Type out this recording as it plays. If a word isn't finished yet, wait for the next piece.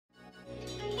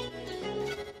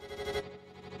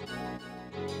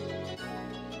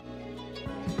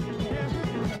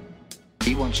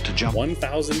He wants to jump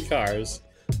 1,000 cars.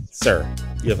 Sir,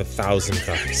 you have 1,000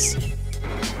 cars.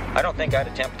 I don't think I'd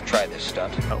attempt to try this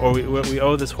stunt. Or we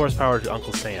owe this horsepower to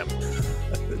Uncle Sam.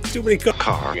 Too many cars.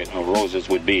 car. Roses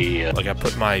would be... Like I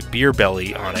put my beer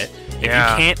belly on it. If you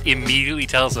can't immediately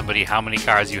tell somebody how many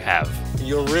cars you have.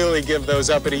 You'll really give those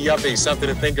uppity yuppies something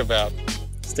to think about.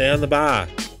 Stay on the bar.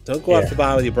 Don't go off the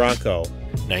bar with your Bronco.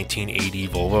 1980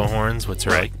 Volvo horns. What's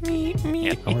right?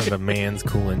 I want a man's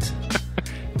coolant.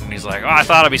 And he's like, oh, I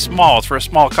thought it'd be small. It's for a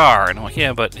small car. And I'm like,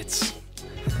 yeah, but it's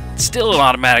still an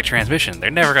automatic transmission.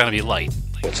 They're never going to be light.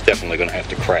 It's definitely going to have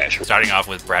to crash. Starting off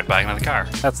with Brad buying another car.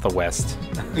 That's the West.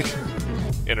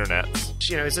 Internet.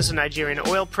 You know, is this a Nigerian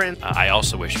oil print? I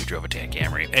also wish you drove a tan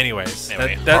Camry. Anyways,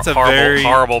 Anyway, that's a horrible, very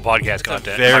horrible podcast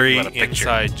content. Very Talking about a picture.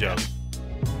 inside joke.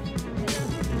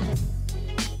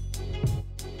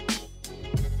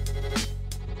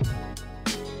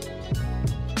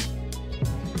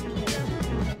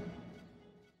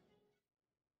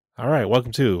 All right,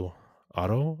 welcome to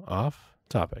Auto Off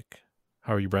Topic.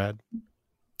 How are you, Brad?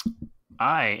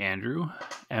 I, Andrew,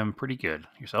 am pretty good.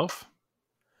 Yourself?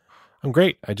 I'm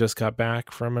great. I just got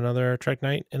back from another track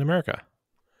night in America.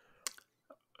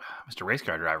 Mr. Race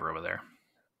Car Driver over there.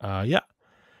 Yeah.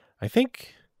 I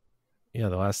think, the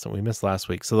last time we missed last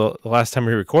week. So the last time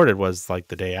we recorded was like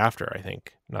the day after, I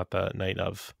think, not the night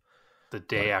of. The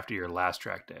day after your last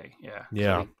track day. Yeah.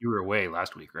 Yeah. I think you were away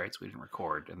last week, right? So we didn't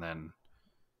record. And then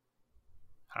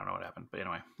I don't know what happened. But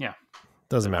anyway, yeah.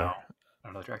 Doesn't matter.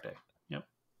 Another track day. Yep.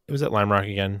 It was at Lime Rock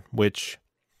again, which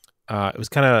it was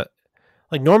kind of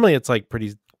like normally it's like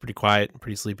pretty quiet,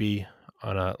 pretty sleepy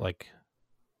on a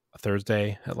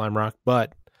Thursday at Lime Rock,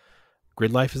 but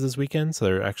Grid Life is this weekend, so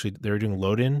they're doing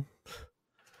load in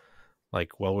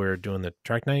like while we were doing the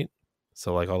track night.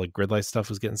 So like all the Grid Life stuff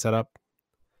was getting set up.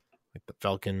 Like the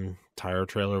Falcon tire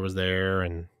trailer was there,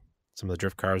 and some of the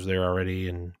drift cars were there already,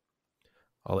 and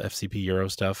all the FCP Euro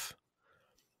stuff.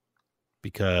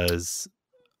 Because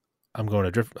I'm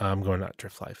going to I'm going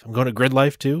to Grid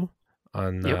Life too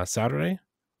on Saturday.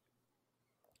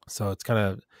 So it's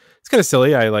kind of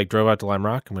silly. I like drove out to Lime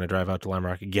Rock. I'm going to drive out to Lime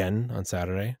Rock again on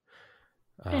Saturday.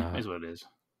 Is what it is.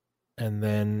 And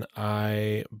then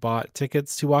I bought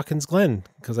tickets to Watkins Glen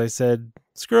because I said,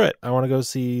 screw it. I want to go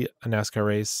see a NASCAR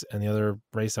race. And the other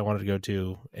race I wanted to go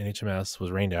to, NHMS, was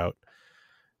rained out.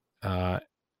 And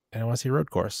I want to see a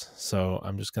road course. So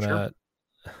I'm just going to... Sure.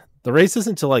 The race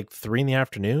isn't until like 3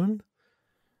 p.m.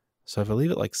 So if I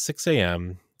leave at like 6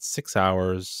 a.m., 6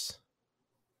 hours,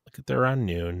 get there around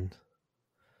noon,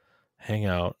 hang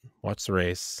out, watch the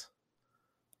race,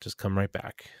 just come right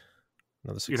back.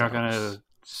 Another 6 You're not hours. going to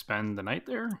spend the night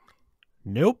there?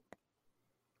 Nope.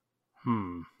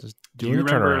 Just do you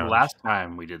remember turnaround. last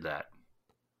time we did that?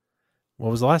 What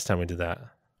was the last time we did that?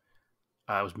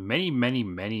 It was many, many,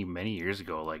 many, many years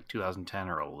ago, like 2010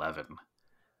 or 11.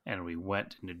 And we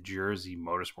went to New Jersey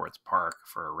Motorsports Park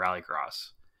for a rallycross.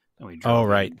 And we drove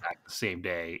back the same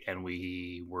day, and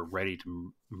we were ready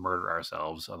to murder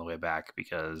ourselves on the way back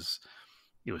because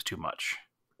it was too much.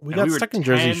 We got stuck in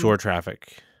Jersey Shore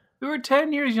traffic. We were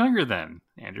 10 years younger then,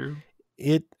 Andrew.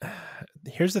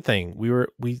 Here's the thing: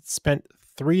 we spent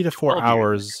 3 to 4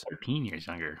 hours. 13 years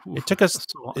younger. Oof, it took us.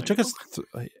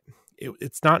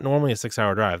 It's not normally a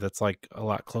 6-hour drive. That's like a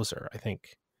lot closer, I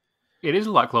think. It is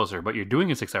a lot closer, but you're doing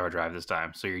a 6-hour drive this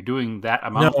time, so you're doing that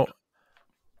amount. No,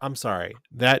 I'm sorry.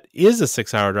 That is a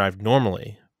 6-hour drive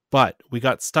normally, but we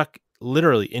got stuck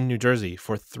literally in New Jersey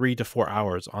for 3 to 4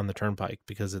 hours on the turnpike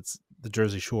because it's the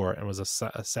Jersey Shore and was a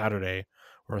Saturday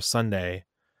or a Sunday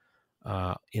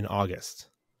in August.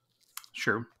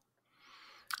 Sure.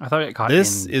 I thought it caught.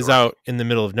 This is out in the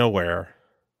middle of nowhere.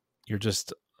 You're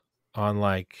just on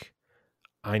like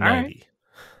I-90.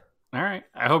 All right.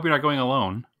 I hope you're not going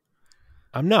alone.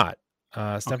 I'm not.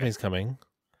 Stephanie's coming.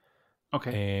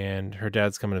 Okay. And her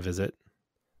dad's coming to visit.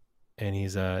 And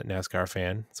he's a NASCAR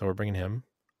fan, so we're bringing him.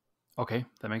 Okay,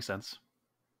 that makes sense.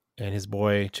 And his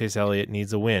boy, Chase Elliott,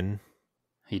 needs a win.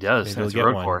 He does. Maybe It's a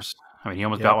road course. I mean, he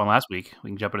almost got one last week. We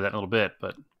can jump into that in a little bit,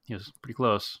 but he was pretty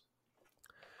close.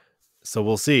 So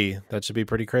we'll see. That should be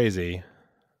pretty crazy.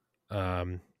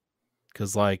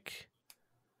 Because, like...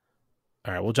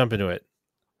 All right, we'll jump into it.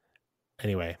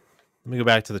 Anyway, let me go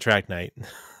back to the track night.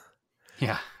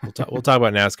 Yeah. We'll talk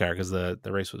about NASCAR because the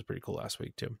race was pretty cool last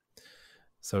week too.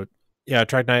 So yeah,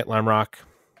 track night, Lime Rock,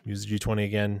 use the G20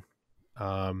 again.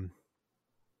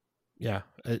 Yeah,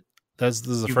 this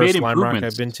is the first Lime Rock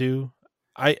I've been to.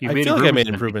 I feel like I made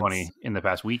improvements in the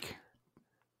past week.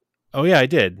 Oh yeah, I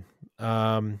did.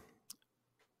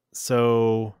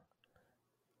 So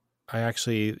I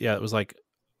actually, it was like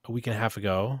a week and a half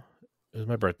ago. It was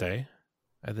my birthday.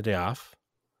 I had the day off.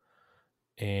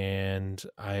 and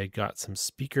I got some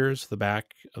speakers for the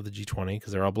back of the G20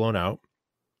 because they're all blown out.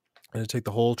 And I take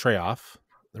the whole tray off,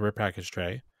 the rear package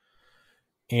tray.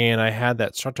 And I had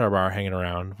that strut bar hanging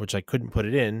around, which I couldn't put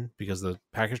it in because the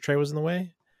package tray was in the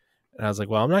way. And I was like,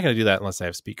 well, I'm not going to do that unless I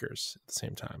have speakers at the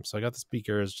same time. So I got the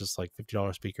speakers, just like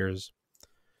 $50 speakers,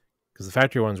 because the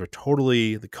factory ones were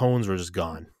the cones were just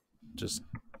gone, just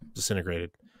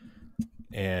disintegrated.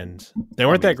 And they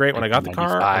weren't that great when I got the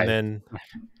car. And then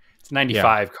it's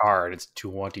 95 car and it's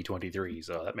 2023.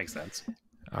 So that makes sense.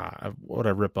 What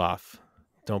a rip off.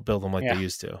 Don't build them like they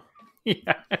used to.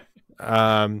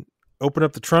 Yeah. Open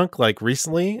up the trunk like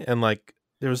recently and like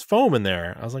there was foam in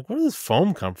there. I was like, where does this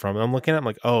foam come from? And I'm looking at it, I'm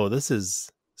like, oh, this is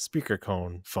speaker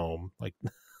cone foam. Like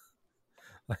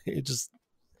it just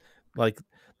like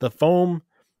the foam,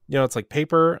 it's like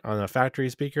paper on a factory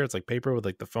speaker. It's like paper with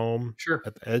like the foam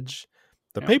at the edge.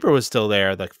 The paper was still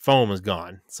there. The foam is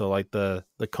gone. So like the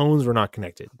cones were not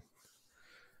connected.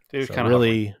 Dude, so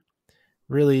really,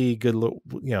 really good,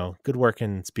 good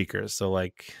working speakers. So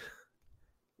like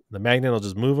the magnet will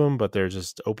just move them, but they're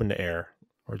just open to air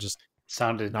or just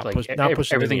sounded not like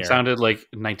pushing everything sounded like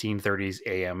 1930s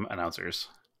AM announcers.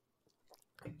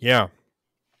 Yeah.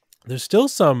 There's still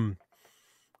some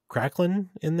crackling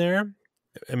in there.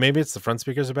 And maybe it's the front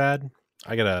speakers are bad.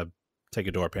 I got to take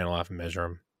a door panel off and measure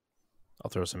them. I'll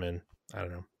throw some in. I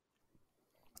don't know.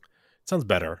 It sounds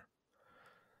better.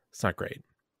 It's not great.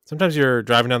 Sometimes you're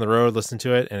driving down the road, listening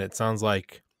to it, and it sounds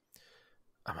like,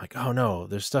 I'm like, oh no,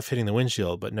 there's stuff hitting the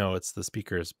windshield, but no, it's the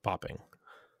speakers popping.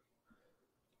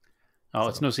 Oh,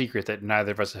 it's no secret that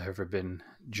neither of us have ever been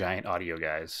giant audio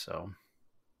guys, so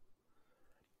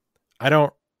I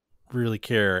don't really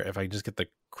care if I just get the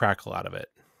crackle out of it.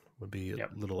 Would be a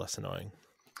little less annoying.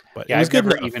 But yeah, it was I've good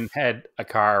never enough. even had a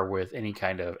car with any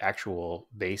kind of actual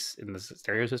bass in the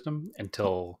stereo system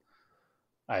until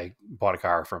I bought a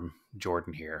car from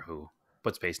Jordan here who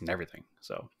puts bass in everything.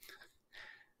 So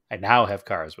I now have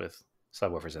cars with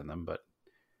subwoofers in them, but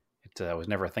it was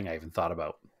never a thing I even thought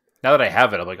about. Now that I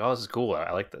have it, I'm like, oh, this is cool.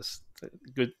 I like this.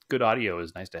 Good audio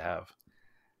is nice to have.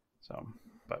 So,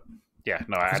 but yeah,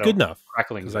 no, it's good enough.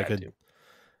 Crackling is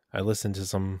I listened to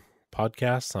some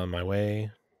podcasts on my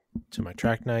way to my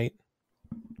track night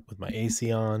with my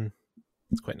AC on.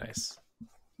 It's quite nice.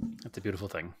 That's a beautiful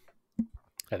thing.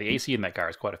 Yeah, the AC in that car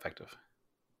is quite effective.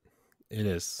 It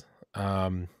is.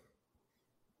 Kind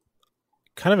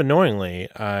of annoyingly,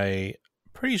 I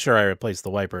pretty sure I replaced the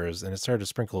wipers and it started to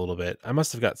sprinkle a little bit. I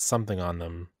must have got something on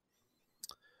them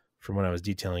from when I was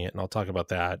detailing it, and I'll talk about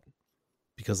that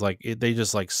because they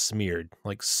just like smeared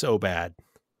like so bad.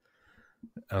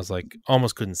 I was like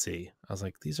almost couldn't see. I was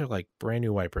like, these are like brand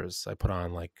new wipers I put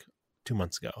on like 2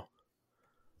 months ago.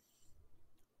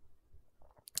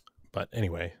 But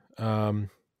anyway,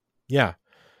 yeah,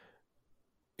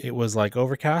 it was like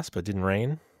overcast but didn't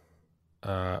rain.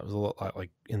 It was a lot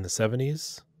like in the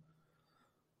 70s.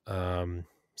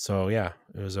 So yeah,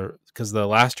 it was because the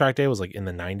last track day was like in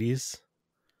the 90s.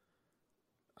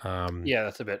 Yeah,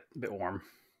 that's a bit warm.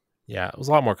 Yeah, it was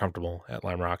a lot more comfortable at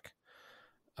Lime Rock.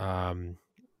 And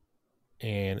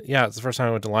yeah, it's the first time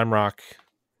I went to Lime Rock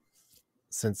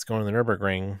since going to the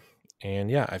Nürburgring.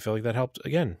 And yeah, I feel like that helped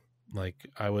again. Like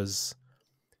I was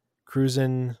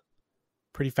cruising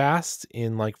pretty fast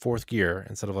in like fourth gear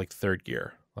instead of like third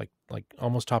gear, like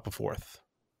almost top of fourth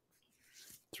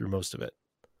through most of it.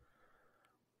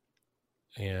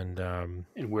 And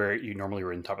where you normally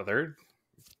were in top of third?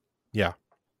 Yeah.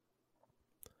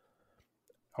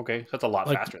 Okay, so that's a lot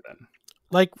faster then.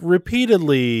 Like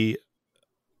repeatedly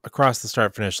across the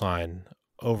start finish line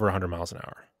over 100 miles an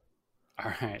hour.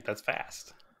 All right, that's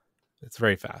fast. It's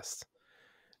very fast.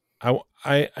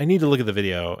 I need to look at the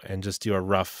video and just do a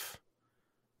rough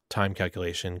time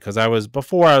calculation because I was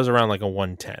around like a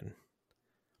 110.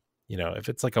 If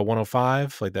it's like a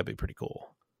 105, like that'd be pretty cool.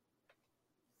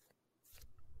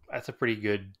 That's a pretty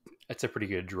good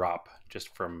drop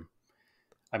just from,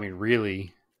 I mean,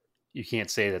 really, you can't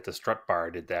say that the strut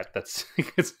bar did that. That's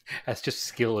just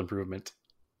skill improvement.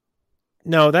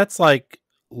 No, that's like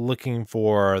looking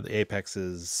for the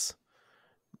apexes,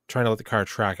 trying to let the car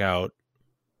track out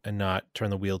and not turn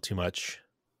the wheel too much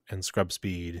and scrub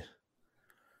speed.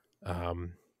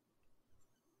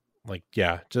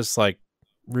 Just like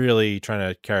really trying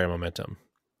to carry momentum.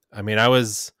 I mean,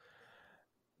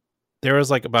 there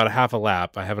was like about a half a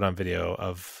lap. I have it on video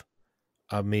of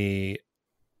me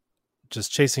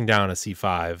just chasing down a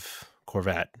C5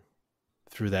 Corvette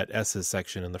through that S's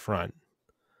section in the front.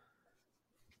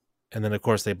 And then, of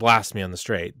course, they blast me on the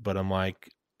straight, but I'm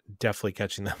like definitely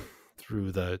catching them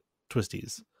through the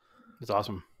twisties. It's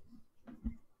awesome.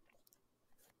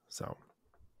 So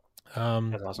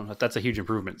That's awesome. That's a huge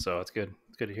improvement. So it's good.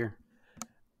 It's good to hear.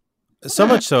 So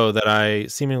much so that I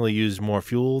seemingly used more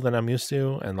fuel than I'm used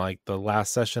to. And like the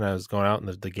last session, I was going out and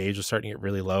the gauge was starting to get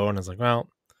really low. And I was like, well,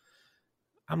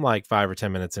 I'm like 5 or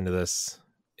 10 minutes into this.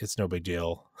 It's no big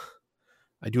deal.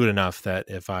 I do it enough that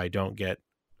if I don't get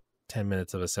 10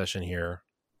 minutes of a session here,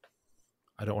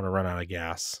 I don't want to run out of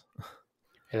gas. Yeah,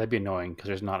 that'd be annoying because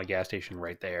there's not a gas station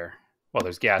right there. Well,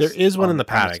 there's gas. There is one on in the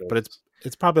paddock, premises. but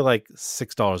it's probably like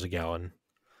 $6 a gallon.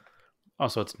 Oh,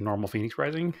 so it's normal Phoenix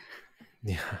pricing?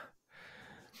 Yeah.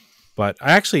 But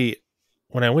I actually,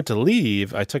 when I went to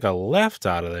leave, I took a left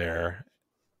out of there,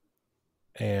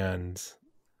 and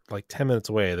like 10 minutes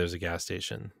away, there's a gas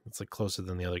station. It's like closer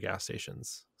than the other gas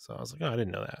stations. So I was like, oh, I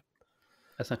didn't know that.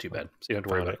 That's not too bad. So you don't have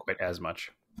to worry about it quite as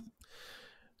much.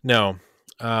 No.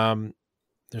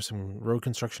 There's some road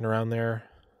construction around there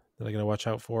that I got to watch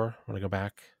out for when I go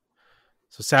back.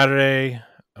 So Saturday,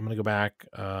 I'm going to go back.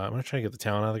 I'm going to try to get the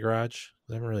Talon out of the garage.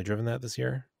 I haven't really driven that this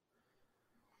year.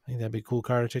 I think that'd be a cool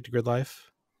car to take to Grid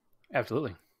Life.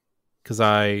 Absolutely. Because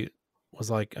I was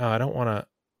like, oh, I don't want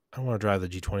to drive the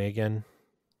G20 again.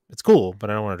 It's cool, but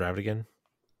I don't want to drive it again.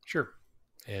 Sure.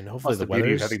 And hopefully the weather's...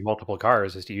 beauty of having multiple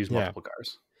cars is to use multiple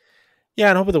cars. Yeah,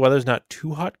 and hopefully the weather's not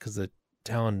too hot because the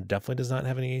Talon definitely does not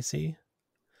have any AC.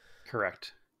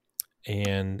 Correct.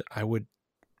 And I'd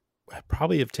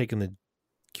probably have taken the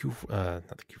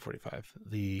not the Q45,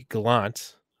 the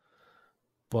Galant,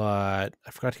 but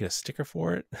I forgot to get a sticker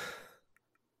for it.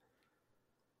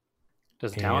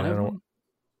 Does the Talon have one?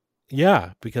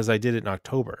 Yeah, because I did it in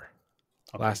October,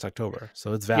 last October,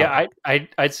 so it's valid. Yeah,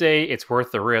 I'd say it's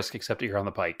worth the risk, except that you're on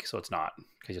the Pike, so it's not,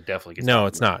 because you definitely get. No,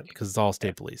 it's not, because it's all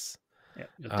state police. Yeah,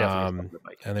 definitely the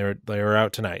Pike. And they were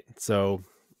out tonight, so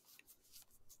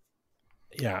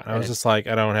yeah, I was just like,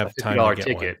 I don't have time to get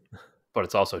ticket, one. But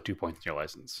it's also 2 points in your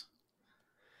license,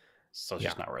 so it's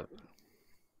just not worth it.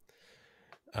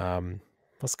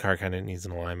 Plus, the car kind of needs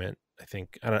an alignment. I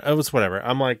think it was whatever.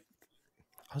 I'm like,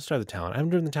 I'll just drive the Talon. I haven't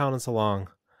driven the Talon in so long.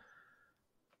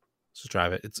 Let's just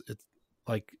drive it. It's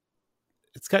like,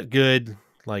 it's got good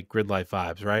like Grid Life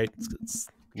vibes, right? It's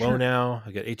low now.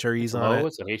 I got HREs on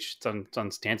it. It's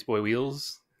on Stance Boy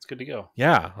wheels. It's good to go.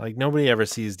 Yeah, like nobody ever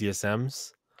sees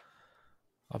DSMs.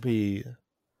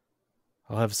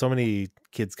 I'll have so many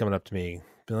kids coming up to me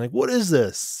being like, what is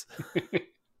this?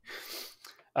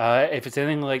 If it's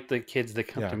anything like the kids that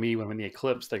come to me when I'm in the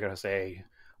Eclipse, they're going to say,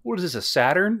 what is this, a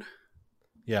Saturn?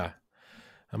 Yeah.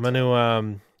 I'm going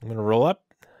to roll up.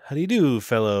 How do you do,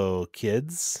 fellow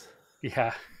kids?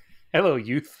 Yeah. Hello,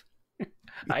 youth.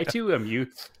 I too am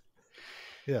youth.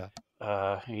 Yeah.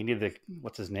 You need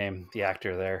what's his name? The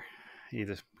actor there. You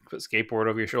need to put skateboard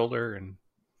over your shoulder and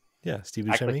Steve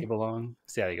act Buscemi. like you belong.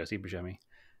 So, there you go, Steve Buscemi.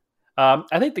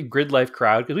 I think the Grid Life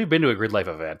crowd, because we've been to a Grid Life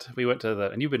event. We went to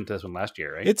and you've been to this one last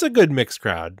year, right? It's a good mixed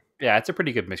crowd. Yeah, it's a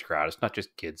pretty good mixed crowd. It's not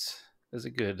just kids. There's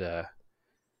a good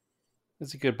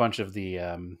bunch of the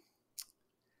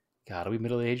God, are we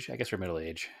middle age? I guess we're middle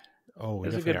age. Oh,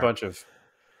 there's a good bunch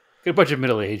of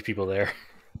middle aged people there.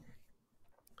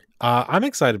 I'm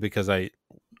excited because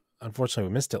unfortunately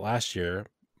we missed it last year,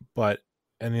 but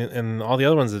and all the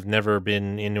other ones have never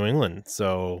been in New England,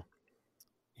 so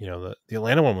the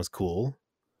Atlanta one was cool.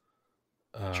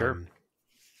 Sure.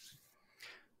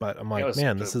 But I'm like,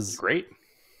 man, this is great.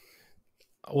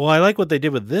 Well, I like what they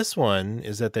did with this one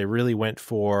is that they really went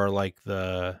for like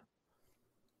the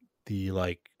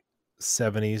like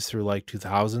 70s through like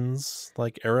 2000s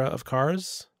like era of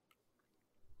cars.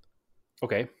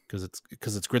 Okay.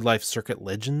 Because it's Grid Life Circuit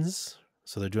Legends,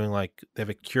 so they're doing like they have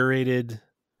a curated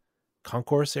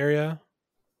concourse area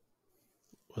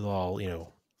with all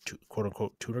quote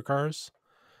unquote tutor cars.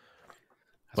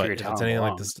 But if it's anything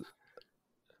like this,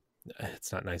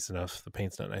 it's not nice enough. The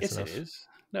paint's not nice enough. Yes,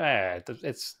 it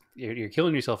is. You're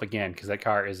killing yourself again because that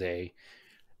car is it's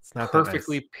not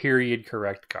perfectly nice. Period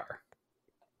correct car.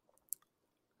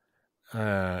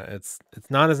 It's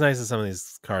not as nice as some of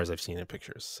these cars I've seen in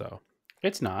pictures. So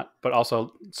it's not, but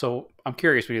also, so I'm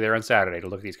curious when you're there on Saturday to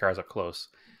look at these cars up close,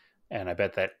 and I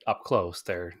bet that up close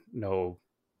they're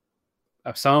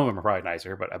some of them are probably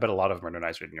nicer, but I bet a lot of them are no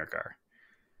nicer than your car.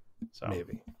 So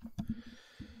maybe.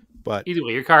 But either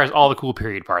way, your car has all the cool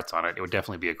period parts on it. It would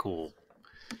definitely be a cool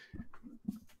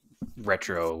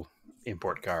retro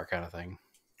import car kind of thing.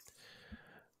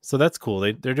 So that's cool.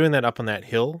 They're doing that up on that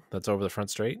hill that's over the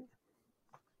front straight.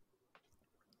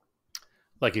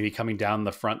 Like if you're coming down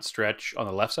the front stretch on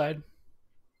the left side?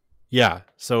 Yeah.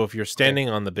 So if you're standing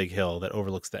on the big hill that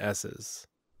overlooks the S's.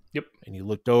 Yep. And you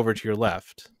looked over to your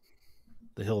left,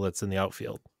 the hill that's in the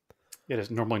outfield. Yeah,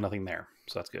 there's normally nothing there.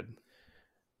 So that's good.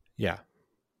 Yeah.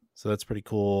 So that's pretty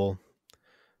cool.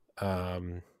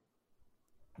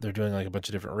 They're doing like a bunch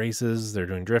of different races. They're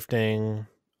doing drifting.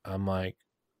 I'm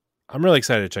really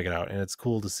excited to check it out, and it's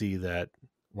cool to see that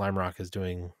Lime Rock is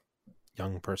doing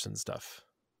young person stuff.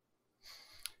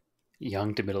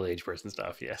 Young to middle-aged person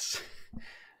stuff, yes.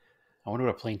 I wonder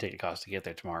what a plane ticket costs to get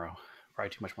there tomorrow. Probably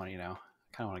too much money now.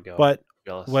 I kind of want to go. But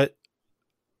jealous. what?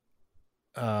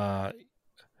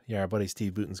 Yeah, our buddy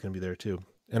Steve Booten's going to be there too,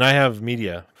 and I have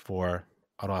media for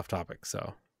Auto Off Topic,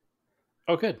 so.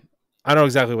 Oh, good. I don't know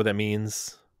exactly what that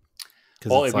means.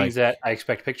 Well, it means that I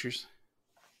expect pictures.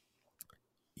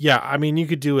 Yeah, I mean, you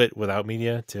could do it without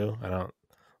media too.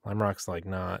 Lime Rock's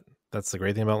not. That's the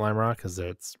great thing about Lime Rock is that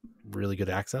it's really good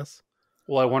access.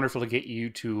 Well, I wonder if it'll get you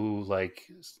to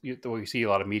we see a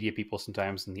lot of media people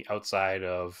sometimes in the outside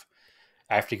of.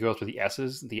 I have to go through the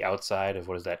S's, the outside of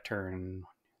what is that, turn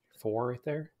 4 right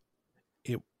there?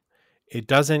 It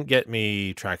doesn't get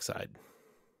me trackside.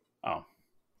 Oh,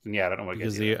 yeah, I don't know what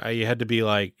because you had to be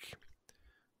like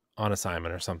on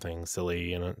assignment or something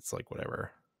silly, and it's like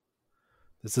whatever.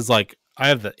 This is like I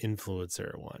have the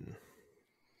influencer one.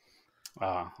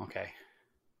 Oh, okay.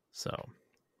 So,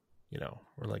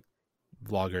 we're like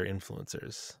vlogger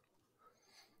influencers.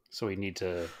 So we need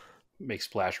to make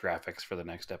splash graphics for the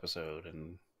next episode,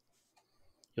 and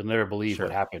you'll never believe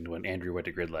what happened when Andrew went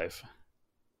to Grid Life.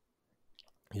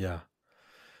 Yeah.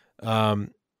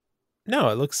 No,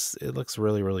 it looks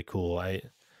really, really cool. I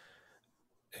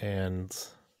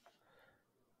don't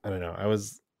know. I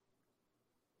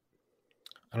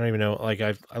don't even know. Like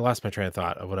I lost my train of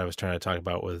thought of what I was trying to talk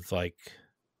about with like.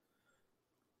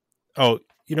 Oh,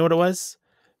 you know what it was?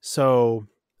 So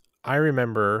I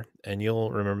remember, and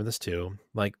you'll remember this too,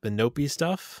 like the Nopi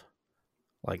stuff,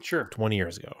 like 20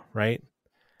 years ago, right?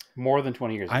 More than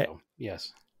 20 years ago.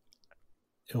 Yes.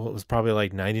 It was probably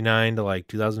like 99 to like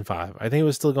 2005. I think it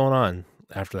was still going on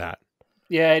after that.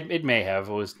 Yeah, it may have.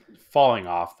 It was falling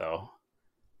off though.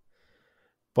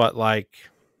 But like,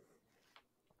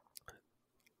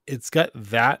 it's got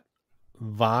that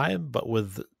vibe, but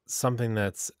with something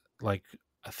that's like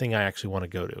a thing I actually want to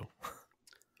go to.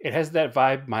 It has that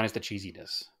vibe minus the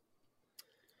cheesiness.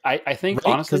 I think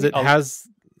honestly, because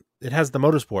it has the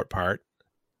motorsport part.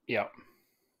 Yeah.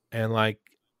 And like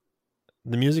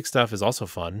the music stuff is also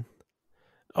fun.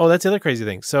 Oh, that's the other crazy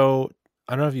thing. So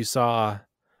I don't know if you saw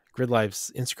Grid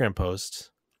Life's Instagram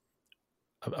post.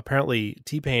 Apparently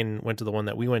T-Pain went to the one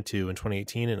that we went to in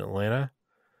 2018 in Atlanta.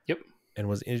 Yep. And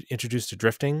was introduced to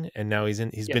drifting, and now he's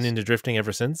been into drifting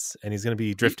ever since, and he's going to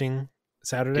be drifting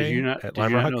Saturday at Lime Rock.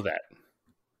 Did you not know that?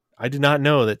 I did not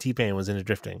know that T-Pain was into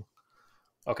drifting.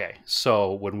 Okay,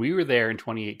 so when we were there in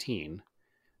 2018,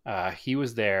 he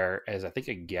was there as I think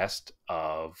a guest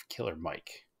of Killer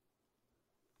Mike.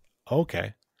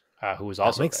 Okay. Who was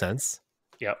also that makes sense.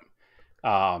 Yep.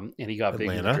 And he got big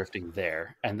into Atlanta. drifting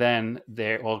there, and then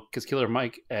because Killer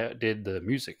Mike did the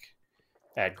music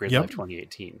at Grid Life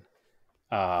 2018.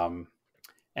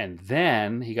 And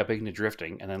then he got big into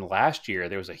drifting, and then last year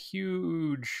there was a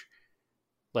huge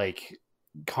like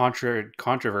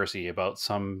controversy about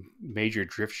some major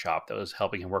drift shop that was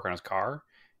helping him work on his car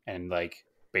and like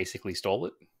basically stole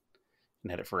it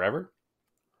and had it forever.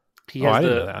 I didn't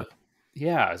know that.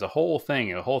 Yeah, it's a whole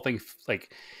thing.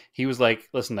 Like he was like,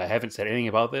 listen, I haven't said anything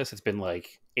about this. It's been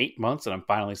like 8 months and I'm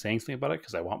finally saying something about it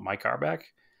because I want my car back.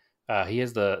 He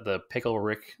has the Pickle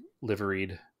Rick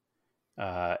liveried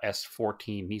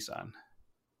S14 Nissan.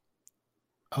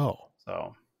 Oh.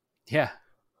 So yeah,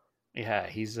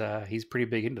 he's pretty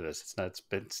big into this.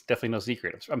 It's definitely no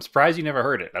secret. I'm surprised you never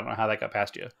heard it. I don't know how that got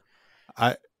past you.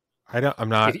 I'm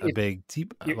not a big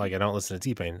I don't listen to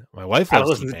T-Pain. My wife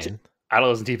loves T-Pain. I don't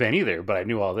listen to T-Pain either, but I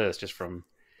knew all this just from,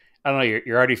 I don't know,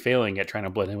 you're already failing at trying to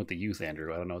blend in with the youth,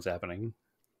 Andrew. I don't know what's happening.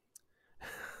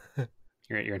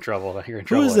 You're in trouble. You're in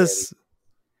trouble. Who is this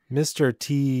Mr.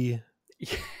 T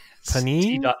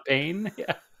Panini? T. Payne?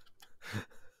 Yeah.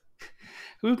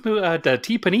 Who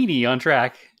T Panini on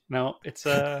track? No, it's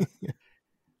yeah,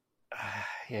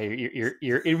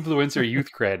 your influencer youth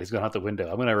cred is going out the window.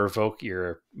 I'm going to revoke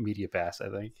your media pass, I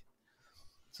think.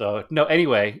 So, no,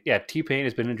 anyway, yeah, T-Pain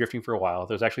has been in drifting for a while.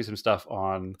 There's actually some stuff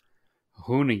on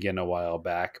Hoonigan a while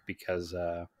back because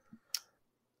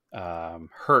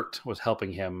Hurt was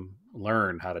helping him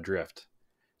learn how to drift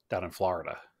down in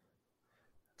Florida.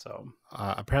 So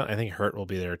apparently I think Hurt will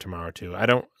be there tomorrow too. I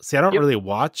don't really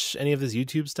watch any of this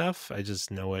YouTube stuff. I just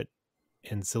know it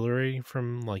ancillary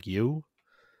from like you.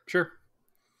 Sure.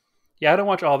 Yeah, I don't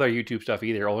watch all their YouTube stuff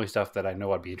either. Only stuff that I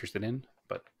know I'd be interested in.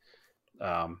 But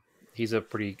he's a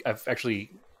pretty. I've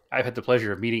had the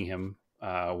pleasure of meeting him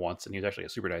once, and he was actually a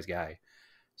super nice guy.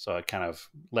 So it kind of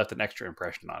left an extra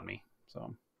impression on me.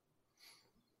 So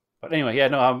But anyway, yeah,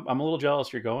 no, I'm a little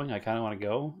jealous you're going. I kind of want to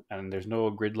go, and there's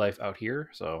no grid life out here,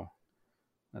 so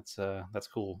that's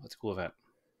cool. That's a cool event.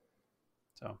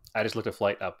 So I just looked a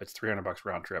flight up. It's $300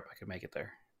 round trip. I could make it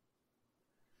there.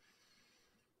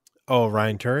 Oh,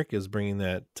 Ryan Turek is bringing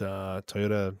that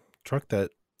Toyota truck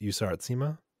that you saw at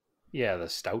SEMA. Yeah, the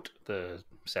Stout, the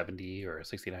 70 or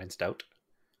 69 Stout.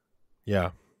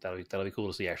 Yeah, That'll be cool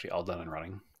to see actually all done and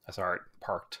running. I saw it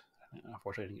parked.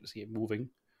 Unfortunately, I didn't get to see it moving.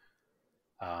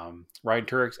 Ryan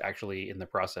Turek's actually in the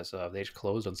process of, they just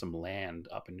closed on some land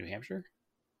up in New Hampshire.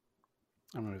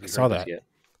 I don't know if you saw that yet.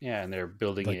 Yeah, and they're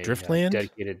building like a drift land?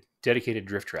 dedicated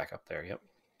drift track up there. Yep.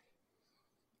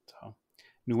 So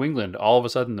New England, all of a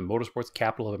sudden, the motorsports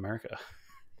capital of America.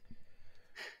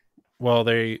 Well,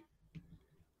 a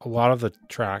lot of the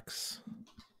tracks,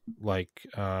 like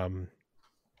Lime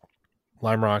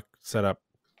Rock, set up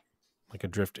like a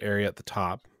drift area at the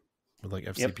top with like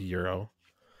FCP Euro.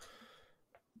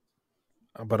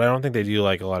 But I don't think they do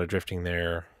like a lot of drifting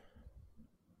there.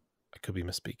 I could be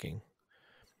misspeaking.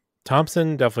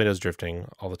 Thompson definitely does drifting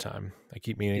all the time. I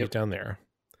keep meaning to get down there.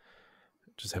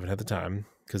 Just haven't had the time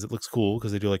because it looks cool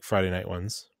because they do like Friday night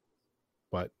ones.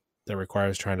 But that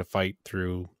requires trying to fight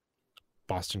through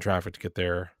Boston traffic to get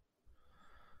there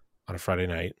on a Friday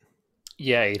night.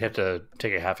 Yeah, you'd have to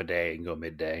take a half a day and go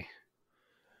midday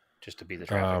just to beat the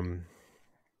traffic.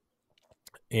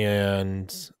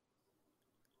 And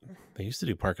they used to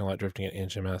do parking lot drifting at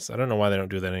HMS. I don't know why they don't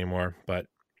do that anymore, but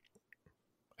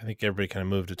I think everybody kind of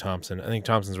moved to Thompson. I think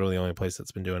Thompson's really the only place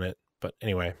that's been doing it. But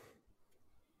anyway,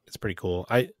 it's pretty cool.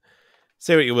 I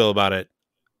say what you will about it.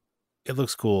 It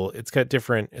looks cool. It's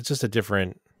just a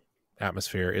different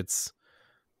atmosphere. It's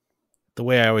the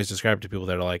way I always describe it to people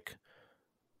that are like,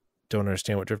 don't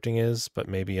understand what drifting is, but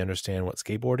maybe understand what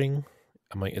skateboarding.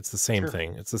 I'm like, it's the same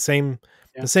thing. It's the same.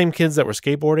 Yeah. The same kids that were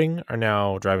skateboarding are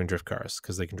now driving drift cars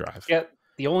because they can drive. Yeah.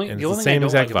 The only thing I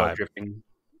don't like about drifting,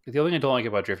 the only thing I don't like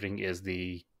about drifting is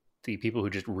the people who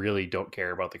just really don't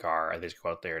care about the car and they just go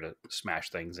out there to smash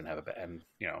things and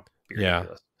be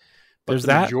ridiculous. But there's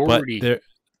that. But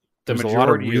there's a lot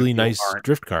of really nice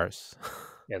drift cars.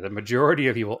 Yeah, the majority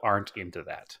of people aren't into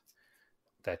that.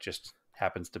 That just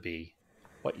happens to be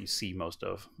what you see most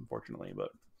of, unfortunately. But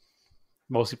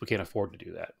most people can't afford to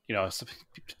do that.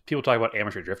 People talk about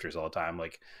amateur drifters all the time.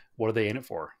 Like, what are they in it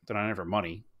for? They're not in it for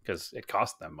money because it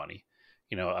costs them money.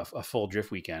 A full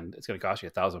drift weekend, it's going to cost you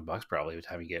 $1,000 probably by the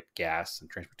time you get gas and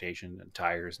transportation and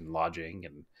tires and lodging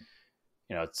and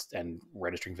and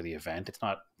registering for the event. It's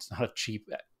not a cheap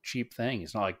thing.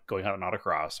 It's not like going out on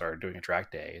autocross or doing a track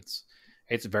day.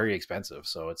 It's very expensive.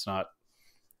 So it's not,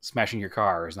 smashing your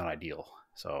car is not ideal.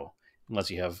 So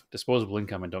unless you have disposable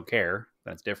income and don't care,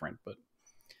 then it's different. But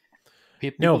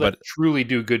people that truly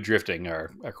do good drifting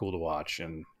are cool to watch,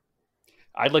 and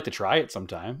I'd like to try it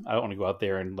sometime. I don't want to go out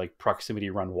there and like proximity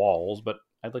run walls, but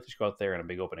I'd like to go out there in a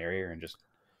big open area and just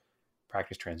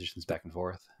practice transitions back and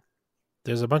forth.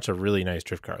 There's a bunch of really nice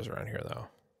drift cars around here, though.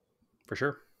 For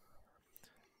sure.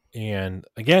 And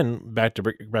again, back to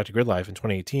Grid Life in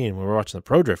 2018, when we were watching the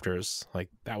Pro Drifters, like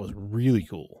that was really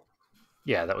cool.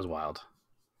 Yeah, that was wild.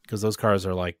 Because those cars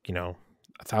are like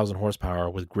 1,000 horsepower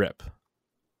with grip.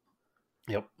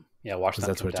 Yep. Yeah, watch that.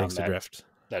 That's what it takes to drift.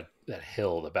 That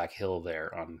hill, the back hill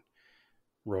there on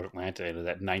Road Atlanta into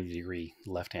that 90-degree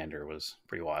left-hander was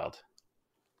pretty wild.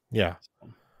 Yeah.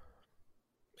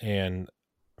 And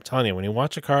I'm telling you, when you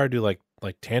watch a car do like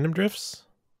tandem drifts,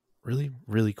 really,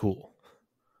 really cool.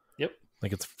 Yep.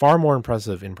 Like it's far more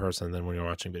impressive in person than when you're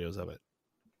watching videos of it.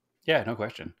 Yeah, no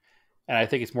question. And I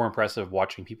think it's more impressive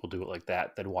watching people do it like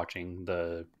that than watching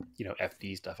the,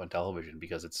 FD stuff on television,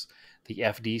 because the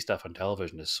FD stuff on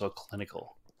television is so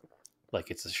clinical. Like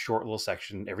it's a short little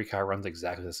section. Every car runs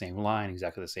exactly the same line,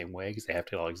 exactly the same way, because they have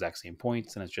to hit all exact same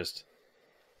points. And it's just,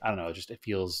 I don't know, it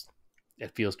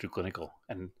feels too clinical.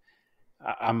 And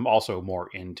I'm also more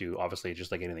into, obviously,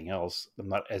 just like anything else, I'm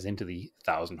not as into the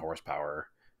 1,000 horsepower,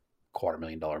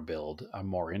 $250,000 build. I'm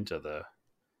more into the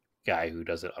guy who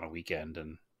does it on a weekend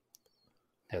and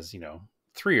has,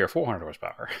 300 or 400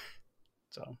 horsepower.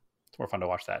 So it's more fun to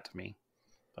watch that to me.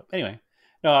 But anyway,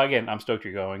 no, again, I'm stoked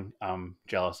you're going. I'm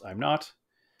jealous I'm not.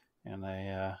 And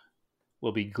I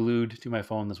will be glued to my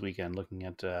phone this weekend looking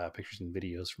at pictures and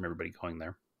videos from everybody going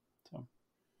there.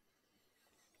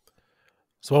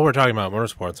 So while we're talking about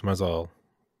motorsports, might as well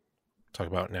talk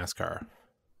about NASCAR.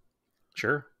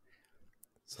 Sure.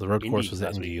 So the road course was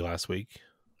at Indy last week.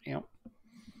 Yep.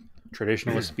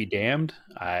 Traditionalists be damned.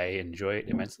 I enjoy it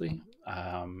immensely.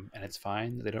 And it's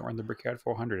fine that they don't run the Brickyard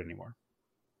 400 anymore.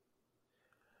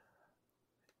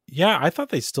 Yeah, I thought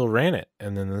they still ran it,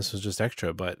 and then this was just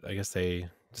extra, but I guess they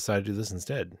decided to do this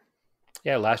instead.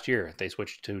 Yeah, last year they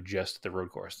switched to just the road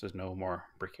course. There's no more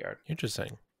Brickyard.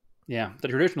 Interesting. Yeah, the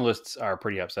traditionalists are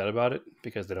pretty upset about it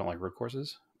because they don't like road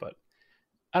courses. But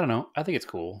I don't know. I think it's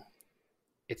cool.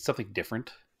 It's something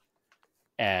different,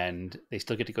 and they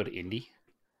still get to go to Indy.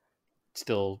 It's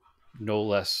still no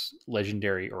less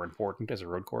legendary or important as a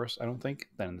road course, I don't think,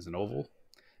 than as an oval,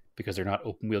 because they're not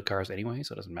open wheel cars anyway,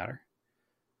 so it doesn't matter.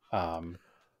 It'd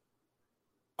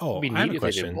Oh, be I have neat a if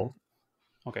they did question. both.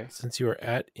 Okay. Since you were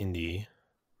at Indy,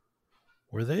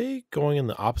 were they going in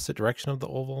the opposite direction of the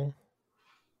oval?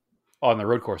 On the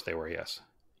road course, they were, yes.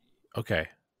 Okay.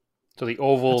 So the That's what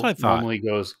oval I thought. normally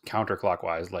goes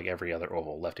counterclockwise, like every other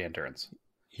oval, left-hand turns.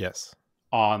 Yes.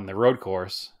 On the road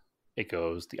course, it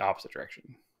goes the opposite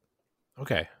direction,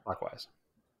 Okay. clockwise.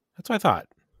 That's what I thought.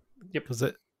 Yep.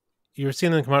 Because you were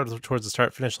seeing them come out towards the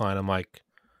start-finish line. I'm like,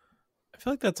 I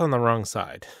feel like that's on the wrong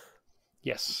side.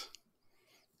 Yes.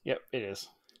 Yep, it is.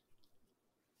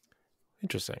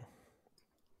 Interesting.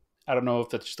 I don't know if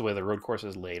that's just the way the road course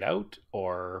is laid out,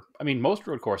 or I mean, most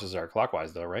road courses are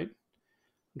clockwise, though, right?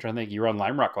 I'm trying to think. You run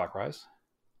Lime Rock clockwise.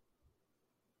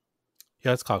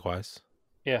 Yeah, it's clockwise.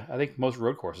 Yeah, I think most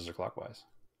road courses are clockwise.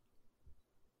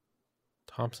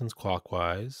 Thompson's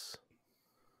clockwise.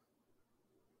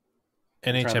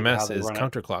 trying to think how NHMS they is run it.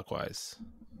 counterclockwise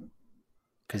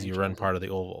because you run NHMS. part of the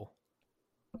oval.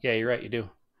 Yeah, you're right. You do.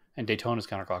 And Daytona's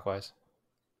counterclockwise.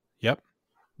 Yep.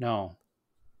 No.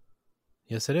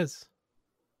 Yes, it is.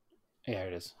 Yeah,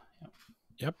 it is. Yep.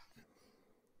 Yep.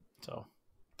 So,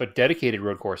 but dedicated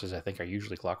road courses, I think, are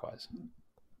usually clockwise.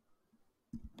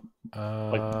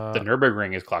 Like the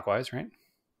Nürburgring is clockwise, right?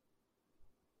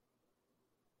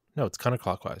 No, it's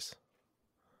counterclockwise.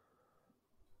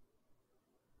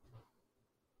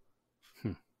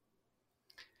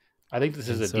 I think this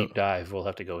is And a deep dive we'll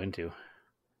have to go into.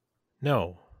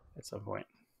 No. At some point.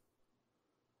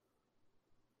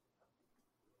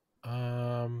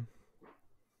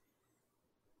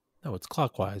 No, it's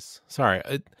clockwise. Sorry.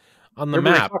 On the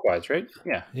Nürburgring's map. clockwise, right?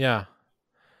 Yeah. Yeah.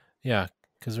 Yeah.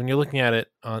 Because when you're looking at it,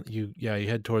 you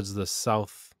head towards the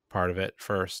south part of it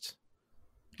first.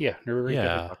 Yeah, Nürburgring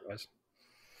Yeah. clockwise.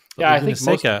 But Yeah, I think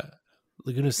most...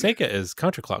 Laguna Seca is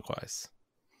counterclockwise.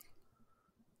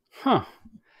 Huh.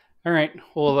 All right.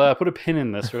 We'll put a pin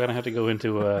in this. We're going to have to go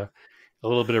into a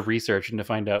little bit of research and to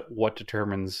find out what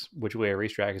determines which way a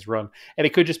racetrack is run. And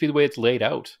it could just be the way it's laid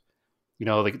out. You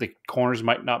know, the corners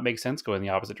might not make sense going the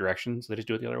opposite direction, so they just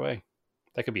do it the other way.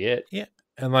 That could be it. Yeah.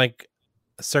 And like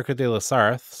Circuit de la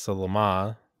Sarthe, so Le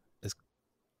Mans, is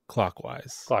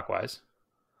clockwise. Clockwise.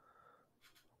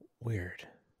 Weird.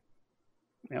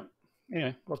 Yep.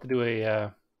 Anyway, we'll have to do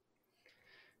a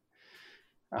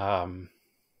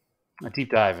deep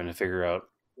dive and to figure out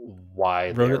why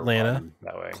Road Atlanta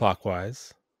that way.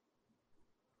 Clockwise.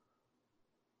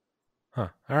 Huh.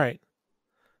 All right.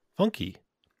 Funky.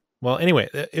 Well, anyway,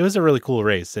 it was a really cool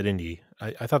race at Indy.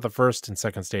 I thought the first and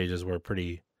second stages were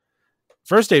pretty.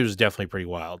 First stage was definitely pretty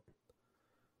wild.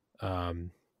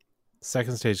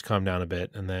 Second stage calmed down a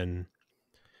bit, and then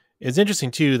it's interesting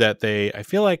too that I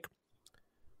feel like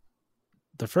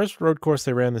the first road course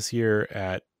they ran this year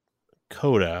at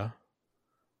COTA,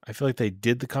 I feel like they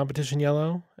did the competition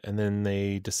yellow, and then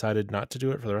they decided not to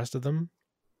do it for the rest of them.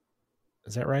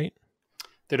 Is that right?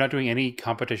 They're not doing any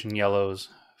competition yellows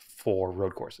for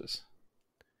road courses.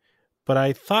 But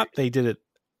I thought they did it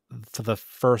for the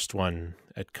first one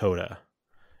at COTA.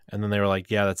 And then they were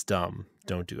like, yeah, that's dumb.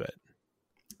 Don't do it.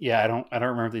 Yeah, I don't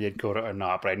remember if they did COTA or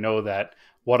not, but I know that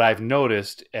what I've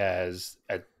noticed as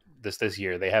at this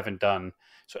year, they haven't done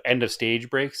so end of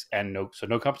stage breaks and no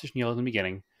competition yellows in the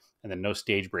beginning, and then no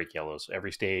stage break yellows. So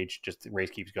every stage, just the race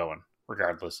keeps going,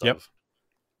 regardless of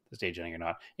the stage ending or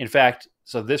not. In fact,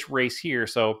 so this race here,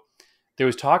 so there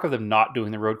was talk of them not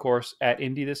doing the road course at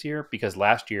Indy this year because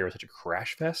last year was such a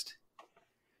crash fest.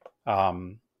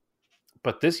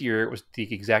 But this year it was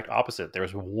the exact opposite. There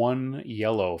was one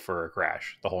yellow for a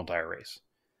crash the whole entire race.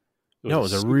 It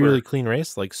was a really clean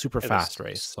race, like super fast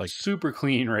race, like super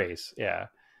clean race. Yeah,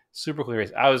 super clean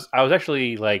race. I was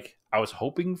actually like I was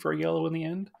hoping for a yellow in the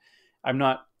end. I'm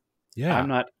not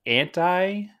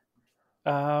anti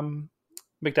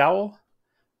McDowell.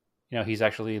 You know, he's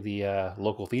actually the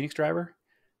local Phoenix driver.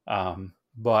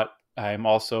 But I'm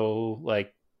also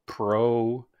like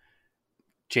pro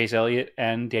Chase Elliott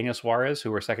and Daniel Suarez, who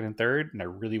were second and third, and I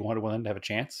really wanted one of them to have a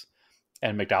chance.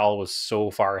 And McDowell was so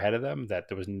far ahead of them that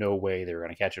there was no way they were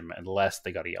going to catch him unless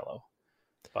they got a yellow.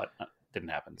 But it didn't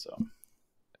happen. So,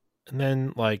 and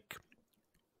then like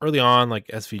early on, like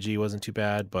SVG wasn't too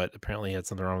bad, but apparently he had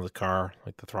something wrong with the car,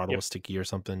 like the throttle was sticky or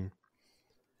something.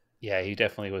 Yeah, he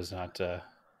definitely was not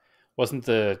wasn't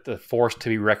the force to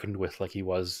be reckoned with like he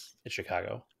was at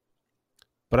Chicago.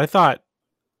 But I thought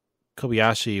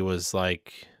Kobayashi was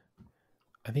like,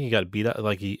 I think he got beat up.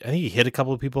 Like I think he hit a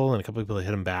couple of people, and a couple of people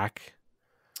hit him back.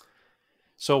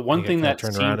 So one thing that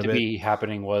turned around seemed a to bit. be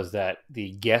happening was that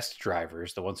the guest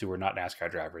drivers, the ones who were not NASCAR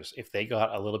drivers, if they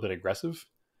got a little bit aggressive,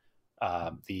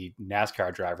 the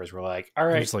NASCAR drivers were like, all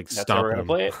right, Just, like, that's how we're going to stomping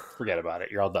play it. Forget about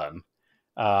it. You're all done.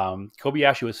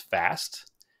 Kobayashi was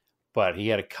fast, but he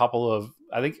had a couple of,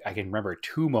 I think I can remember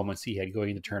 2 moments he had going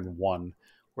into turn 1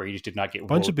 where he just did not get A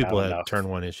bunch of rode people down had enough. turn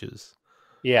 1 issues.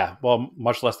 Yeah, well,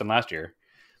 much less than last year.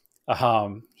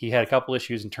 He had a couple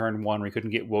issues in turn 1 where he couldn't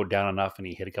get woed down enough, and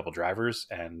he hit a couple drivers,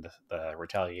 and the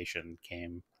retaliation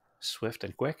came swift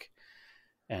and quick.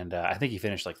 And I think he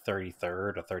finished like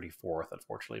 33rd or 34th,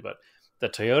 unfortunately. But the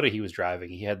Toyota he was driving,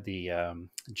 he had the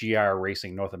GR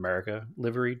Racing North America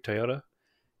livery Toyota,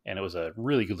 and it was a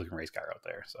really good looking race car out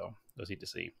there. So it was neat to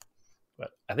see.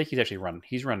 But I think he's run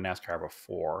NASCAR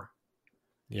before,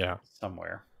 Yeah,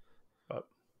 somewhere. But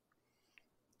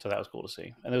so that was cool to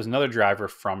see. And there was another driver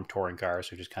from touring cars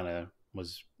who just kind of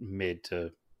was mid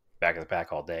to back of the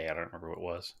pack all day. I don't remember what it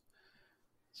was.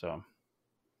 So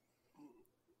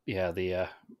yeah, the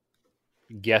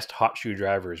guest hot shoe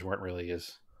drivers weren't really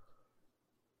as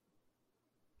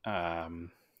I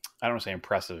don't want to say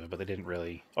impressive, but they didn't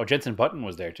really. Oh, Jensen Button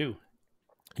was there too.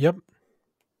 yep.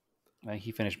 I think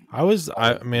he finished. I was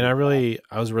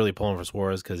really pulling for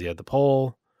Suarez because he had the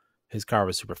pole. His car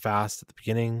was super fast at the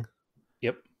beginning.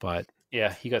 Yep. But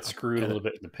yeah, he got screwed a little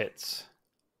bit in the pits.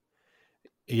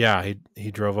 Yeah,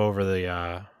 he drove over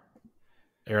the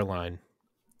airline.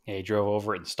 Yeah, he drove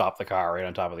over it and stopped the car right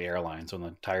on top of the airline. So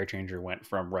when the tire changer went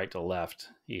from right to left,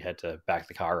 he had to back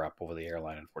the car up over the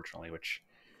airline, unfortunately, which,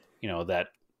 that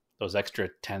those extra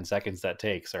 10 seconds that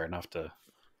takes are enough to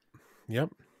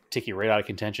take you right out of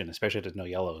contention, especially if there's no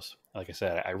yellows. Like I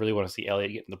said, I really want to see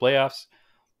Elliott get in the playoffs,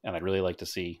 and I'd really like to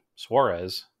see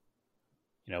Suarez,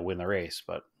 win the race,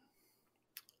 but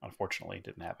unfortunately it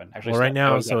didn't happen. Actually, right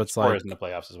now, so it's Suarez like in the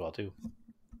playoffs as well too.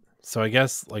 So I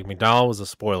guess like McDowell was a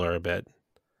spoiler a bit.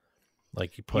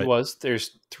 Like he was.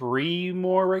 There's 3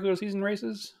 more regular season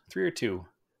races, 3 or 2,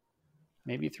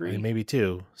 maybe 3, maybe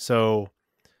 2. So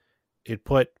it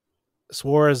put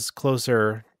Suarez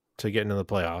closer to getting to the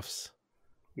playoffs.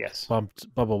 Yes,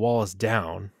 bumped Bubba Wallace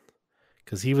down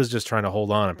because he was just trying to hold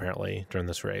on apparently during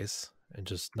this race and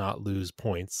just not lose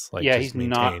points. Like, yeah, just he's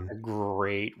maintain. not a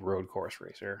great road course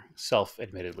racer,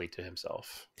 self-admittedly to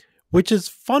himself. Which is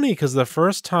funny because the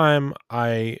first time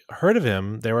I heard of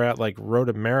him, they were at like Road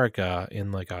America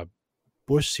in like a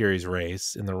Busch Series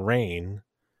race in the rain.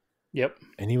 Yep.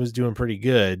 And he was doing pretty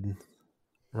good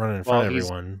running in front of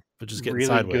everyone, but just getting really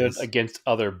sideways. Good against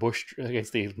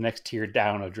against the next tier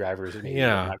down of drivers. Maybe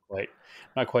not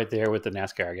quite there with the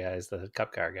NASCAR guys, the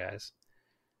Cup car guys.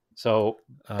 So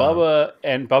Bubba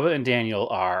and Daniel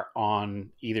are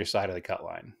on either side of the cut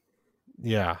line.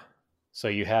 Yeah. So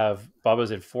you have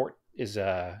Bubba's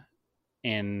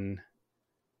in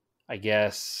I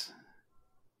guess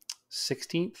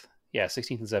 16th. Yeah,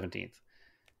 16th and 17th.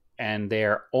 And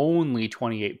they're only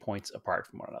 28 points apart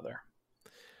from one another.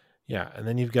 Yeah, and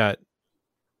then you've got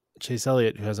Chase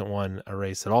Elliott, who hasn't won a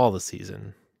race at all this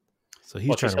season. So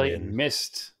he's trying to win.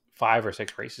 Missed 5 or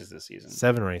 6 races this season.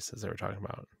 7 races they were talking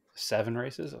about. 7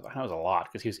 races? I know it was a lot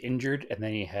because he was injured and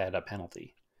then he had a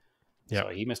penalty. Yeah. So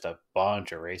he missed a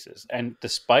bunch of races. And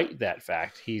despite that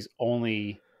fact, he's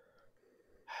only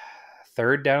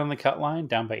 3rd down on the cut line,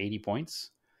 down by 80 points.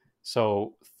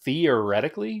 So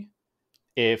theoretically,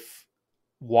 if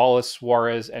Wallace,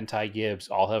 Suarez, and Ty Gibbs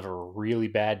all have really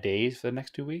bad days for the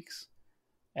next 2 weeks,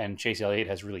 and Chase Elliott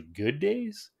has really good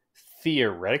days,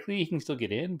 theoretically he can still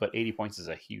get in, but 80 points is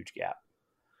a huge gap.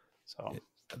 So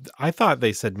I thought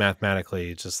they said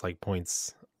mathematically just like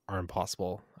points are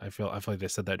impossible. I feel like they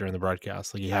said that during the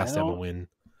broadcast. Like he has to have a win.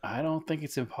 I don't think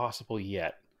it's impossible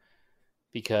yet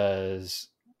because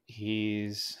I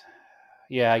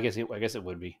guess it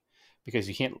would be. Because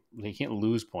you can't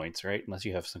lose points, right? Unless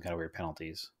you have some kind of weird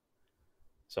penalties.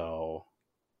 So,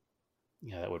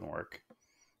 yeah, that wouldn't work.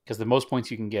 Because the most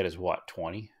points you can get is what,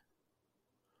 20?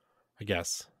 I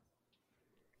guess.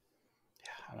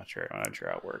 Yeah, I'm not sure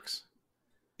how it works.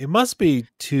 It must be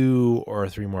 2 or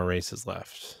 3 more races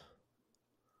left.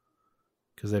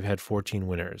 Because they've had 14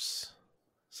 winners.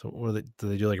 So do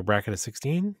they do like a bracket of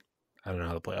 16? I don't know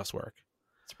how the playoffs work.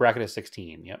 It's a bracket of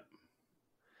 16, yep.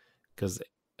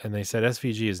 And they said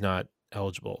SVG is not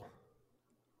eligible.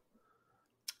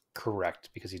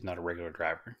 Correct, because he's not a regular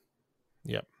driver.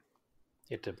 Yep.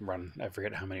 You have to run, I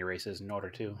forget how many races in order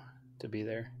to be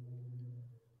there.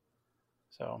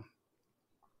 So,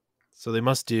 So they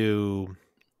must do.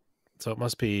 So it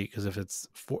must be because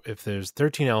if there's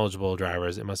 13 eligible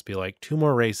drivers, it must be like 2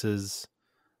 more races.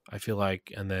 I feel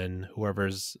like, and then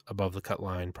whoever's above the cut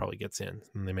line probably gets in,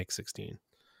 and they make 16.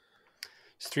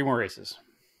 It's 3 more races.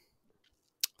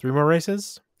 3 more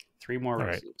races. 3 more All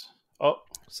races. right. Oh,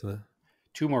 So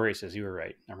 2 more races. You were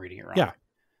right. I'm reading it wrong. yeah.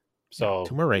 So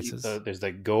 2 more races. There's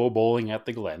the Go Bowling at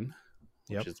the Glen,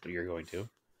 which Yep. is what you're going to,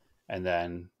 and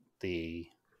then the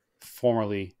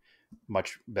formerly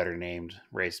much better named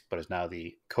race, but is now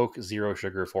the Coke Zero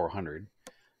Sugar 400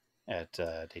 at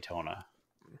Daytona.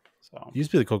 So It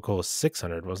used to be the Coca-Cola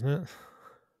 600, wasn't it?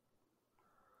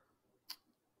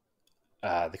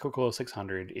 the Coca-Cola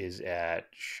 600 is at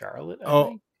Charlotte. I Oh,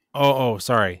 think. oh,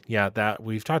 sorry. Yeah, that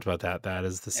we've talked about that. That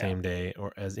is the Yeah. same day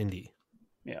or as Indy.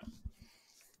 Yeah.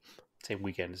 Same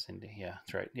weekend as Indy. Yeah,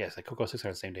 that's right. Yes, the Coca-Cola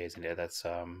 600 same day as Indy. That's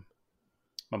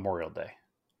Memorial Day,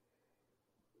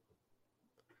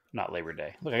 not Labor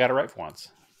Day. Look, I got it right for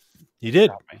once. You did.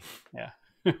 Got me. Yeah.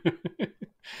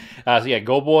 So yeah,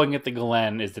 Go Bowling at the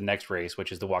Glen is the next race,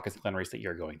 which is the Watkins Glen race that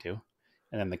you're going to,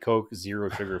 and then the Coke Zero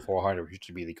Sugar 400, which used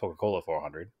to be the Coca-Cola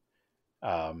 400,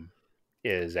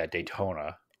 is at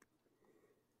Daytona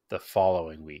the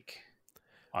following week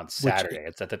on Saturday.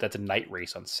 That's a night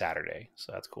race on Saturday,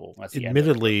 so that's cool. That's the end of it.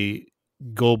 Admittedly,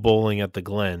 Go Bowling at the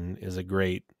Glen is a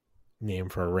great name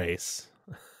for a race.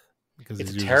 Because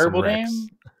It's a there's usually terrible some wrecks. name,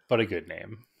 but a good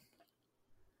name.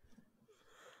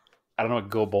 I don't know what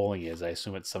Go Bowling is. I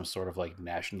assume it's some sort of like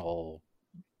national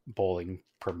bowling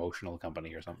promotional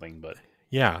company or something, but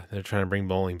Yeah, they're trying to bring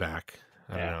bowling back.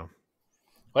 I don't Yeah. know.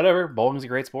 whatever. Bowling's a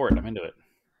great sport. I'm into it.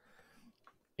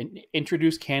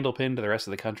 Introduce Candlepin to the rest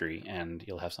of the country, and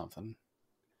you'll have something.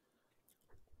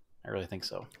 I really think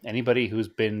so. Anybody who's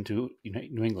been to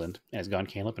New England and has gone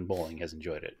Candlepin bowling has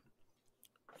enjoyed it.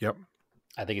 Yep.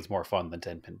 I think it's more fun than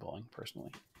 10-pin bowling,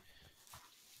 personally.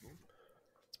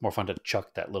 It's more fun to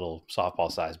chuck that little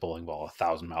softball-sized bowling ball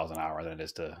 1,000 miles an hour than it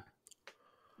is to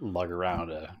lug around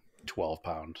a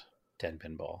 12-pound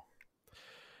 10-pin ball.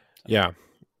 Yeah.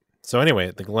 So anyway,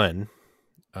 at the Glen,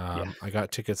 Yeah. I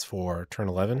got tickets for Turn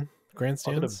 11 Welcome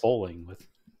grandstands. to bowling with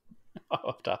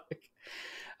off topic.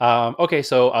 Okay,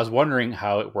 so I was wondering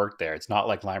how it worked there. It's not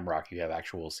like Lime Rock; you have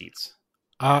actual seats.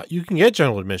 You can get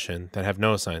general admission that have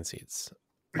no assigned seats,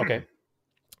 Okay,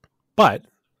 but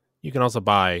you can also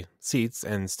buy seats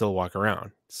and still walk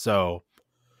around. So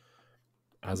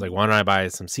I was like, why don't I buy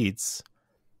some seats?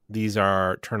 These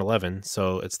are Turn 11,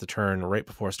 so it's the turn right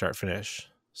before start finish.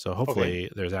 So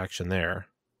hopefully there's action there.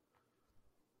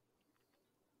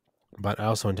 But I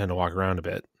also intend to walk around a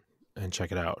bit and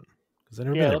check it out because I've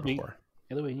never been there before.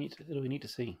 It'll be neat to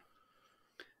see.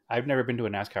 I've never been to a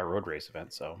NASCAR road race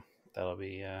event, so that'll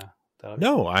be.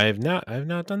 No, I have not. I have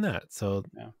not done that. So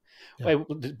Yeah. Yeah.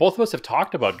 Wait, both of us have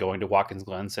talked about going to Watkins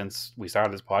Glen since we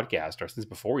started this podcast, or since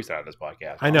before we started this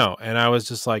podcast. I know, and I was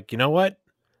just like, you know what,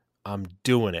 I'm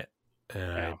doing it, and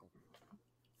Yeah. I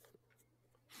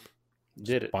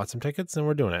Did it? bought some tickets, and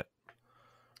we're doing it.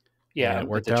 Yeah, and it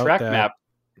worked the out track that- map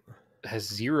has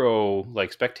 0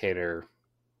 like spectator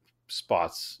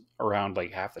spots around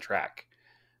like half the track.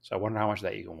 So I wonder how much of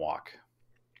that you can walk.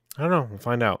 I don't know. We'll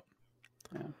find out.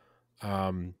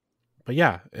 Yeah. But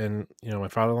yeah, and my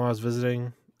father-in-law is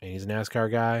visiting, and he's a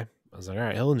NASCAR guy. I was like, all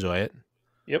right, he'll enjoy it.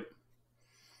 Yep.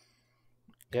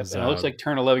 Yep. 'Cause, And it looks like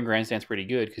turn 11 grandstand's pretty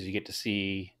good because you get to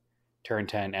see turn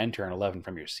 10 and turn 11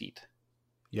 from your seat.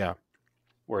 Yeah,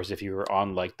 Whereas if you were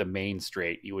on like the main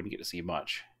straight, you wouldn't get to see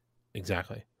much.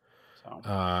 exactly.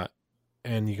 So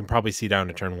And you can probably see down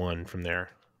to turn 1 from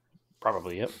there.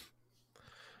 probably, yep.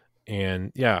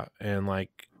 And yeah, and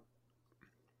like,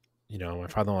 my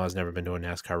father-in-law has never been to a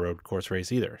NASCAR road course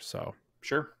race either. So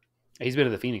Sure. He's been to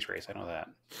the Phoenix race. I know that.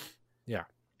 yeah.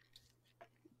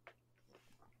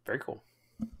 Very cool.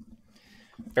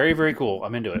 Very, very cool.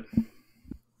 I'm into it.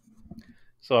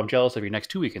 So I'm jealous of your next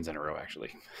 2 weekends in a row,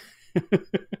 actually.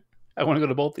 I want to go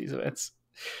to both these events.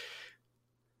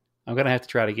 I'm going to have to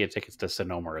try to get tickets to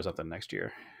Sonoma or something next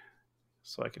year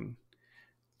so I can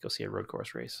go see a road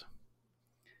course race.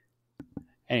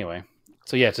 Anyway,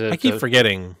 so yeah. I keep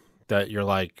forgetting that you're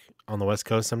like on the West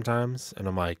Coast sometimes, and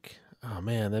I'm like, oh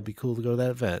man, that'd be cool to go to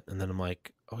that event. And then I'm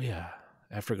like, oh yeah.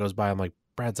 After it goes by, I'm like,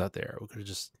 Brad's out there. We could have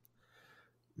just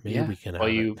maybe we can. Well,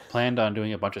 have you it. planned on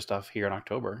doing a bunch of stuff here in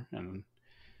October, and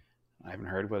I haven't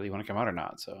heard whether you want to come out or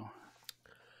not. So,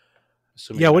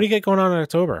 Yeah, what do you get going on in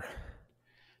October?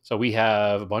 So we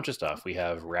have a bunch of stuff. We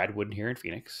have Radwood here in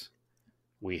Phoenix.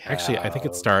 We have Actually, I think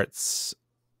it starts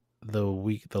the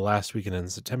last weekend in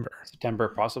September. September,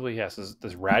 possibly. Yes,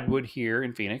 there's Radwood here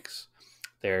in Phoenix.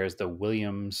 There's the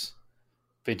Williams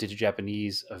vintage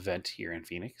Japanese event here in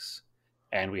Phoenix,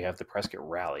 and we have the Prescott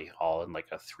Rally, all in like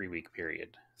a 3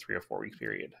 or 4 week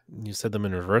period. You said them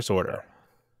in reverse order.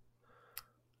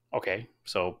 Okay,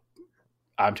 so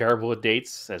I'm terrible with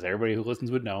dates, as everybody who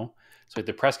listens would know. So at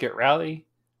the Prescott Rally,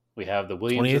 we have the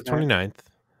Williams 28th, 29th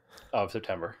of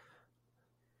September.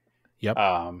 Yep.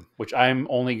 Which I'm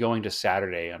only going to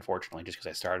Saturday, unfortunately, just because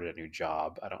I started a new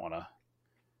job. I don't want to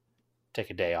take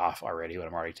a day off already, but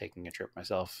I'm already taking a trip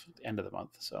myself at the end of the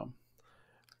month. So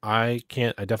I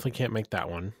definitely can't make that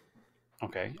one.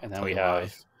 Okay. And then we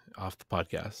have off the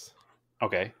podcast.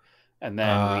 Okay. And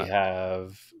then we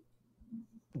have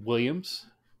Williams.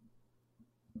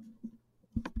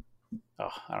 Oh,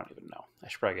 I don't even know. I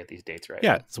should probably get these dates right.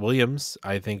 Yeah, it's Williams,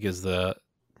 I think, is the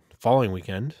following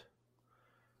weekend.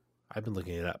 I've been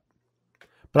looking it up.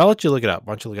 But I'll let you look it up.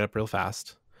 Why don't you look it up real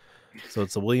fast? So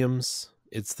it's the Williams.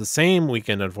 It's the same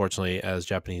weekend, unfortunately, as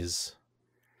Japanese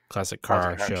Classic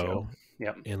Car Show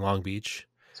Yep. in Long Beach.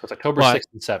 So it's October 6th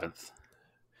and 7th.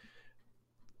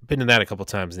 Been to that a couple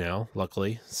times now,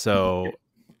 luckily. So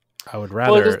I would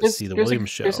rather see the Williams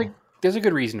show. There's a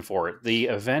good reason for it. The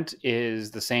event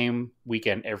is the same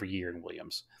weekend every year in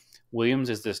Williams. Williams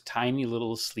is this tiny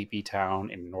little sleepy town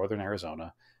in northern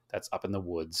Arizona that's up in the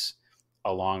woods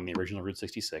along the original Route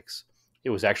 66. It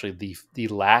was actually the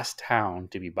last town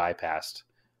to be bypassed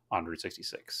on Route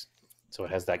 66. So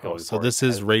it has that going. So this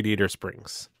is Radiator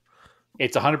Springs.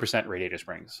 It's 100% Radiator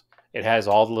Springs. It has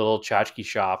all the little tchotchke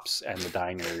shops and the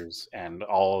diners and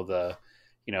all of the,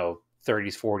 30s,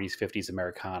 40s, 50s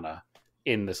Americana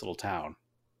in this little town.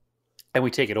 And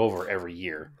we take it over every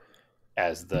year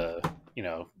as the,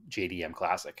 JDM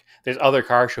Classic. There's other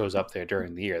car shows up there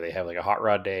during the year. They have like a hot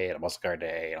rod day and a muscle car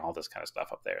day and all this kind of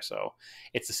stuff up there. So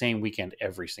it's the same weekend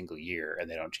every single year and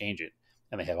they don't change it.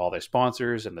 And they have all their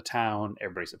sponsors in the town.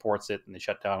 Everybody supports it, and they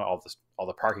shut down all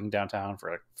the parking downtown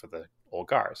for the old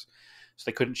cars. So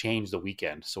they couldn't change the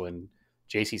weekend. So when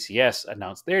JCCS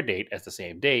announced their date as the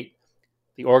same date,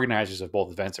 the organizers of both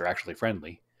events are actually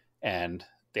friendly, and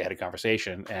they had a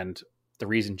conversation. And the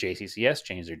reason JCCS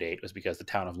changed their date was because the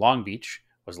town of Long Beach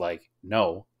was like,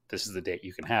 "No, this is the date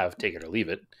you can have. Take it or leave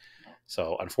it."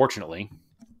 So unfortunately,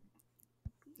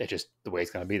 it's just the way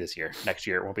it's going to be this year. Next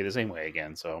year, it won't be the same way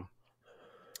again. So.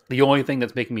 The only thing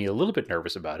that's making me a little bit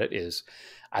nervous about it is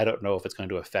I don't know if it's going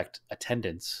to affect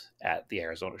attendance at the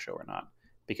Arizona show or not,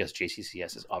 because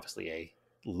JCCS is obviously a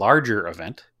larger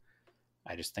event.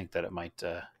 I just think that it might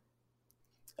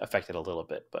affect it a little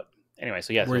bit. But anyway,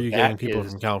 so yeah. Were you getting people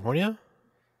from California?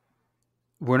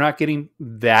 We're not getting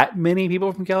that many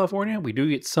people from California. We do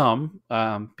get some.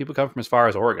 People come from as far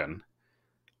as Oregon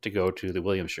to go to the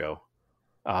Williams show.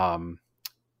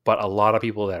 But a lot of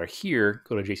people that are here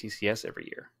go to JCCS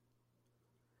every year.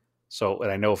 So,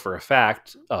 and I know for a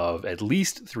fact of at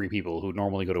least 3 people who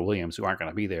normally go to Williams who aren't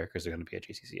going to be there because they're going to be at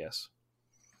JCCS.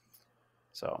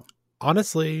 So,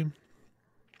 honestly,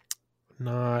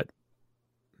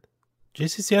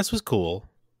 JCCS was cool.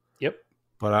 Yep.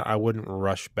 But I wouldn't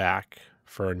rush back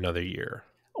for another year.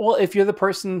 Well, if you're the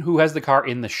person who has the car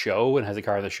in the show and has a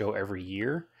car in the show every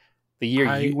year, the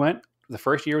year you went, the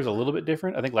first year was a little bit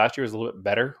different. I think last year was a little bit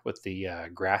better with the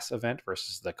grass event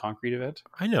versus the concrete event.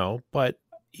 I know, but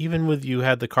even with you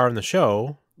had the car in the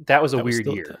show, that was a weird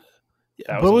year.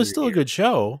 But it was still a good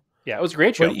show. Yeah, it was a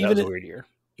great show. That was a weird year.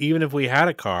 Even if we had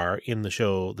a car in the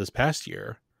show this past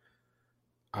year,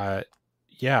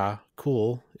 yeah,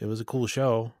 cool. It was a cool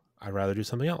show. I'd rather do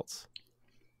something else.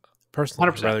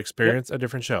 Personally, 100%. I'd rather experience a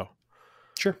different show.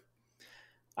 Sure.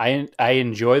 I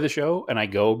enjoy the show, and I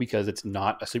go because it's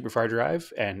not a super far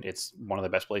drive, and it's one of the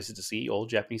best places to see old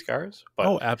Japanese cars.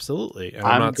 But absolutely. And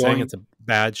I'm not saying it's a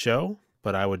bad show,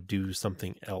 but I would do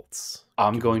something else.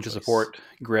 I'm going to support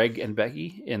Greg and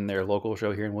Becky in their local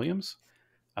show here in Williams,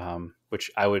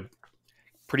 which I would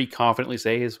pretty confidently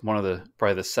say is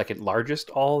probably the second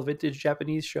largest all vintage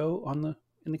Japanese show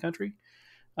in the country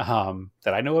that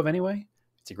I know of anyway.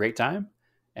 It's a great time,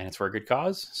 and it's for a good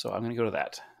cause, so I'm going to go to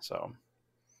that. So.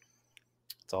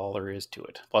 That's all there is to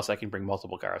it. Plus, I can bring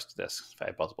multiple cars to this if I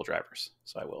have multiple drivers.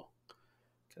 So I will,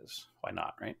 because why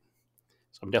not, right?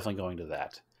 So I'm definitely going to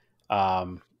that.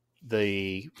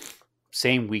 The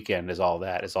same weekend as all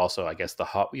that is also, I guess, the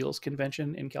Hot Wheels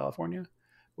convention in California,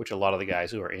 which a lot of the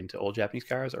guys who are into old Japanese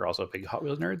cars are also big Hot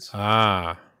Wheels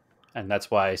nerds. And that's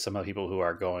why some of the people who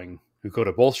go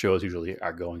to both shows usually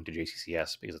are going to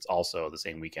JCCS, because it's also the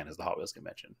same weekend as the Hot Wheels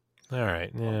convention. All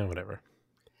right. Yeah, whatever.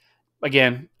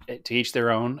 Again, to each their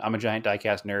own. I'm a giant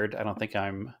diecast nerd. I don't think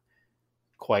I'm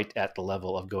quite at the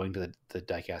level of going to the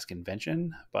diecast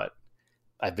convention, but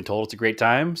I've been told it's a great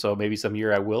time. So maybe some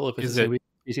year I will. If it's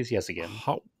BCCS again.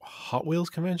 Hot Wheels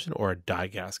convention or a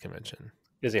Diecast convention?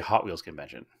 It is a Hot Wheels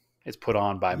convention. It's put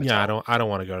on by Mattel. Yeah, I don't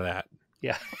want to go to that.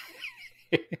 Yeah.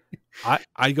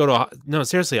 I go to no,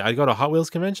 seriously, I go to a Hot Wheels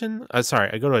convention. I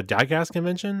go to a Diecast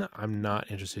convention. I'm not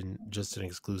interested in just an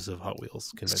exclusive Hot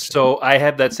Wheels convention. So I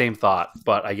had that same thought,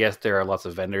 but I guess there are lots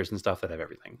of vendors and stuff that have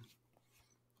everything.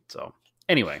 So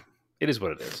anyway, it is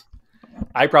what it is.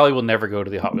 I probably will never go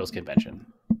to the Hot Wheels convention,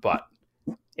 but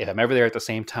if I'm ever there at the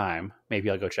same time, maybe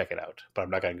I'll go check it out. But I'm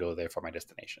not going to go there for my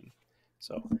destination.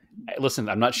 So listen,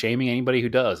 I'm not shaming anybody who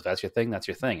does. If that's your thing, that's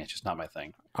your thing. It's just not my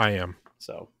thing. I am.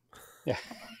 So yeah.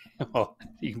 Well,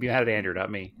 you can be mad at Andrew,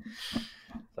 not me.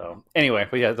 So anyway,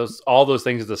 but yeah, all those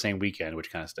things are the same weekend,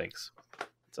 which kind of stinks.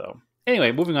 So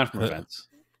anyway, moving on from events.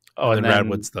 Oh, and then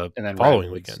Radwood's the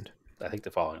following weekend. I think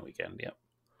the following weekend, yeah.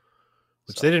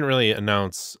 Which they didn't really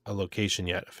announce a location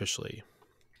yet officially.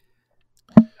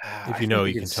 If you know,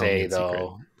 you can tell me in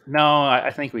secret. No,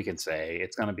 I think we can say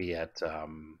it's going to be at the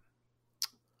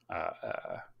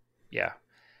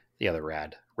other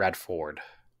Rad Ford.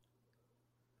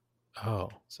 Oh,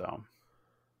 so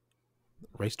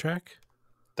racetrack?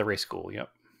 The race school, yep.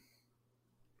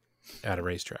 At a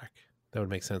racetrack. That would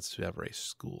make sense to have a race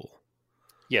school.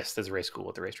 Yes, there's a race school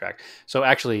at the racetrack. So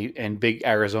actually, in big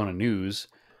Arizona news,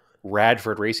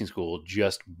 Radford Racing School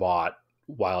just bought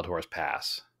Wild Horse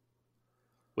Pass,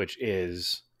 which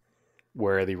is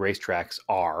where the racetracks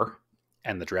are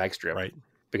and the drag strip. Right.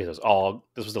 Because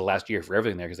this was the last year for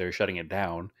everything there because they were shutting it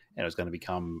down and it was going to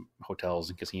become hotels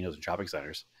and casinos and shopping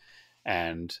centers.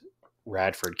 And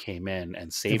Radford came in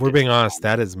and saved it. If we're being honest,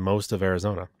 that is most of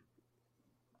Arizona.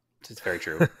 It's very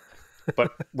true.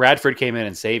 But Radford came in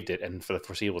and saved it, and for the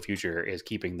foreseeable future is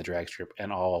keeping the drag strip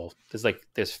and all.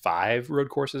 There's 5 road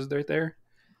courses right there,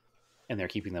 and they're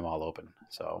keeping them all open.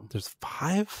 So there's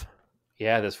 5?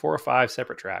 Yeah, there's 4 or 5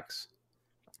 separate tracks.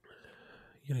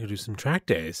 You gotta go do some track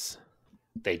days.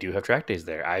 They do have track days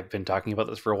there. I've been talking about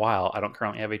this for a while. I don't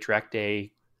currently have a track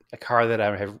day, a car that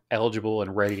I have eligible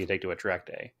and ready to take to a track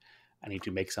day. I need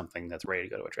to make something that's ready to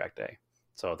go to a track day.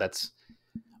 So that's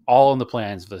all in the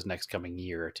plans for this next coming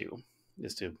year or two,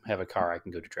 is to have a car I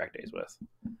can go to track days with.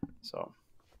 So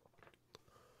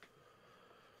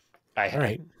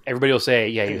everybody will say,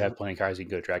 yeah, you have plenty of cars you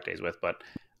can go to track days with, but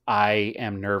I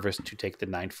am nervous to take the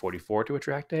 944 to a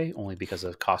track day only because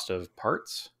of cost of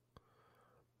parts.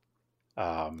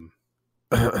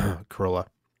 Corolla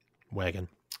wagon.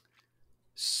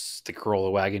 The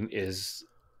Corolla wagon is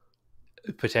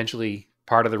potentially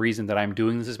part of the reason that I'm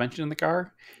doing the suspension in the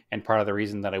car, and part of the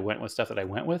reason that I went with stuff that I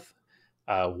went with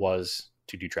was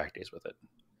to do track days with it.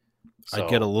 So, I'd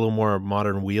get a little more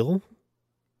modern wheel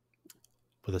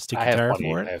with a sticky tire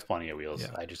for it. I have plenty of wheels. Yeah.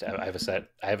 I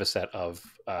have a set of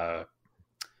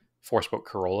 4-spoke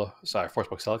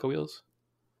Celica wheels.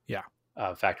 Yeah.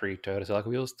 Factory Toyota Celica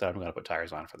wheels that I'm going to put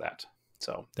tires on for that.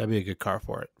 So that'd be a good car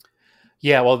for it.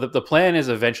 Yeah, well, the plan is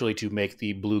eventually to make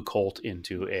the Blue Colt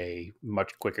into a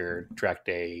much quicker track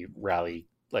day rally,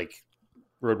 like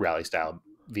road rally style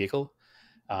vehicle.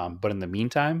 But in the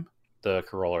meantime, the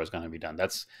Corolla is going to be done.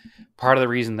 That's part of the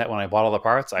reason that when I bought all the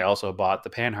parts, I also bought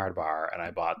the Panhard bar, and I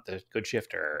bought the good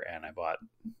shifter, and I bought,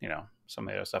 some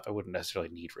of the other stuff I wouldn't necessarily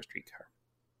need for a street car.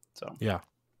 So yeah,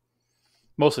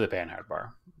 mostly the Panhard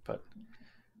bar, but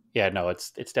yeah, no,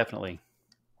 it's definitely.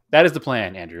 That is the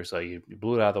plan, Andrew. So you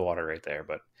blew it out of the water right there.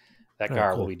 But that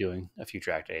car will be doing a few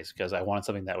track days because I wanted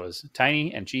something that was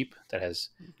tiny and cheap that has,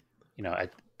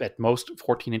 at most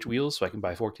 14-inch wheels, so I can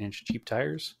buy 14-inch cheap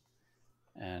tires,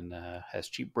 and has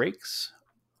cheap brakes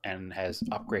and has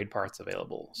upgrade parts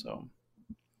available. So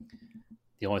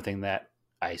the only thing that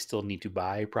I still need to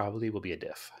buy probably will be a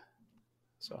diff.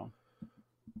 So,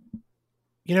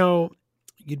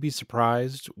 you'd be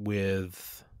surprised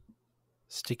with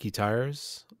sticky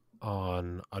tires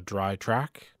on a dry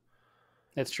track.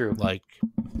 That's true. Like,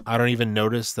 I don't even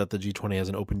notice that the G20 has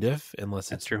an open diff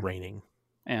unless it's raining.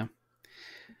 Yeah.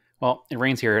 Well, it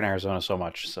rains here in Arizona so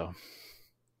much, so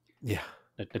yeah,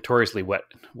 notoriously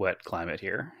wet climate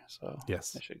here. So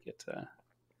yes, I should get.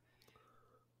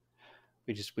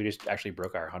 We just actually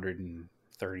broke our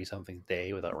 130 something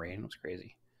day without rain. It was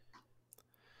crazy.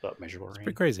 Without measurable rain. It's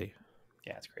pretty crazy.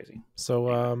 Yeah, it's crazy. So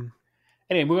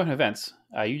anyway, moving on to events.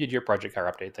 You did your project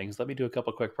car update things. Let me do a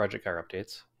couple quick project car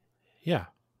updates. Yeah.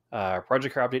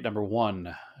 Project car update number 1,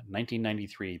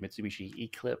 1993 Mitsubishi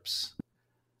Eclipse.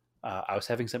 I was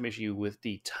having some issue with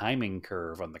the timing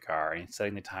curve on the car and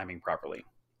setting the timing properly.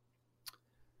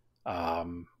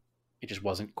 It just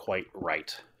wasn't quite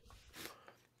right.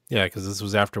 Yeah, because this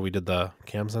was after we did the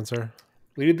cam sensor.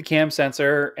 We did the cam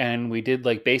sensor and we did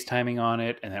like base timing on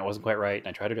it, and that wasn't quite right. And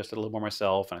I tried to adjust it a little more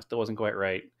myself, and it still wasn't quite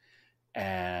right.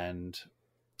 And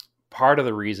part of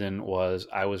the reason was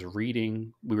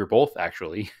we were both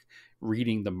actually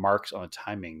reading the marks on the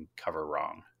timing cover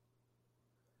wrong.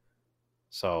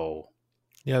 So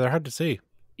Yeah, they're hard to see.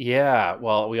 yeah,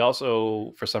 well, we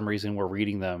also, for some reason, were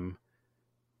reading them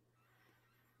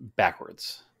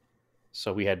backwards.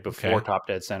 So we had before top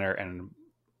dead center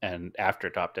and after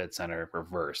top dead center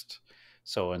reversed.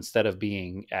 So instead of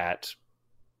being at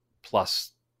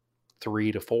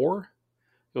 +3 to 4,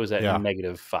 it was at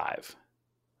 -5.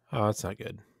 Oh, that's not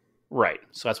good. Right.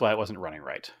 So that's why it wasn't running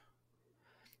right.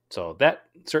 So that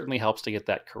certainly helps to get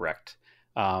that correct.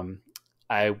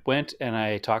 I went and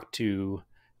I talked to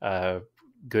a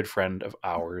good friend of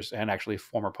ours and actually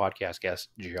former podcast guest,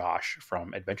 Josh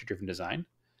from Adventure Driven Design.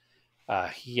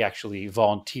 He actually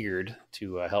volunteered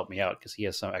to help me out because he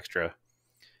has some extra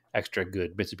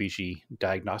good Mitsubishi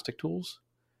diagnostic tools.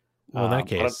 Well, in that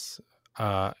case,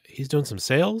 he's doing some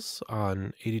sales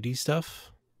on ADD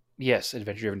stuff. Yes,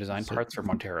 Adventure Driven Design parts for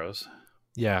Monteros.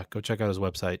 Yeah, go check out his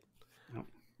website.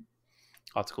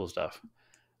 Lots of cool stuff.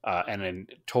 And then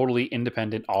totally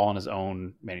independent, all on his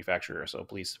own manufacturer. So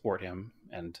please support him.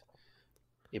 And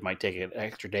it might take an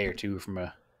extra day or two from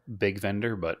a big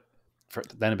vendor, but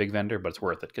it's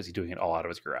worth it because he's doing it all out of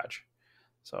his garage.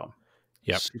 So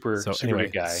yeah, super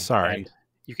good guy. Sorry. And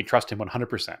you can trust him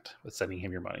 100% with sending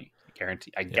him your money. I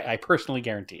guarantee. I personally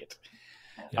guarantee it.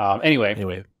 Yeah.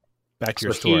 Anyway, back to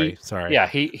your story. Sorry. Yeah,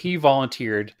 he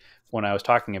volunteered when I was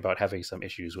talking about having some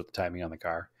issues with the timing on the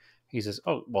car. He says,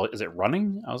 "Oh, well, is it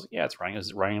running?" I was like, "Yeah, it's running. Is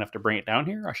it running enough to bring it down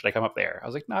here, or should I come up there?" I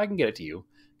was like, "No, I can get it to you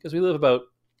because we live about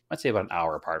an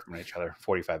hour apart from each other,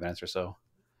 45 minutes or so."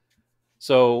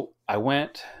 So I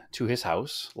went to his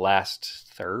house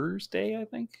last Thursday, I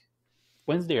think,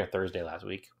 Wednesday or Thursday last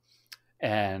week,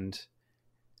 and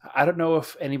I don't know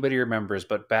if anybody remembers,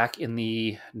 but back in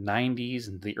the 90s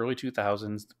and the early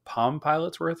 2000s, Palm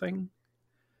Pilots were a thing,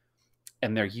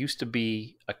 and there used to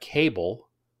be a cable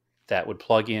that would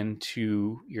plug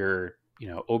into your,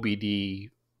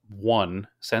 OBD1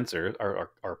 sensor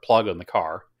or plug on the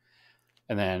car,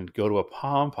 and then go to a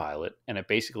Palm Pilot, and it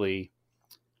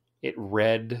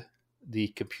read the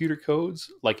computer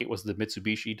codes like it was the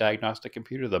Mitsubishi diagnostic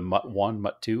computer, the MUT1,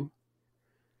 MUT2.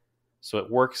 So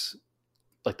it works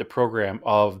like the program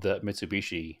of the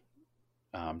Mitsubishi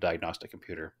diagnostic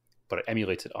computer, but it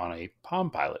emulates it on a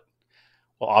Palm Pilot.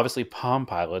 Well, obviously, Palm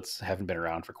Pilots haven't been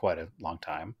around for quite a long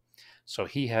time. So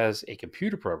he has a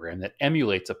computer program that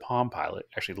emulates a Palm Pilot,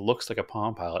 actually looks like a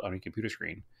Palm Pilot on your computer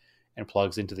screen, and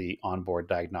plugs into the onboard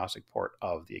diagnostic port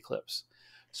of the Eclipse.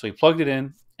 So he plugged it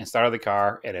in and started the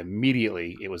car, and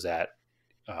immediately it was out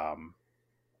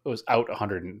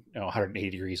 180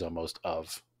 degrees almost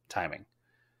of timing,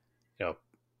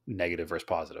 negative versus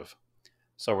positive.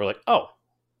 So we're like, oh,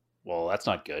 well, that's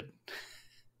not good.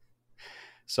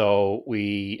 So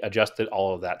we adjusted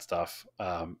all of that stuff,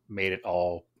 made it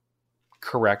all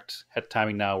correct, had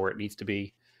timing now where it needs to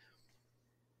be,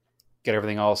 get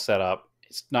everything all set up.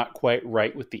 It's not quite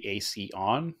right with the AC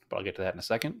on, but I'll get to that in a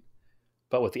second.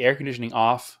 But with the air conditioning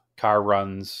off, car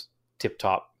runs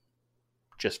tip-top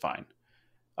just fine.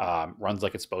 Runs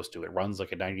like it's supposed to. It runs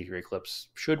like a 90-degree Eclipse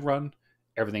should run.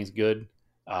 Everything's good.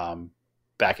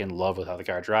 Back in love with how the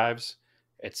car drives.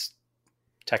 It's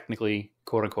technically,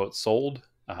 quote-unquote, sold.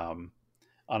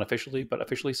 Unofficially, but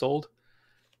officially sold.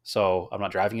 So I'm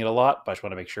not driving it a lot, but I just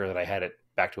want to make sure that I had it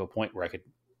back to a point where I could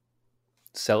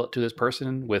sell it to this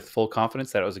person with full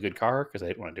confidence that it was a good car, because I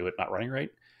didn't want to do it not running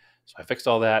right. So I fixed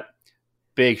all that.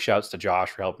 Big shouts to Josh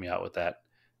for helping me out with that.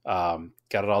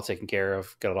 Got it all taken care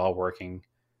of, got it all working.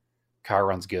 Car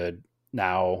runs good.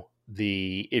 Now,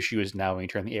 the issue is now when you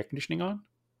turn the air conditioning on,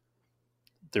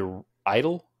 the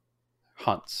idle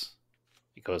hunts.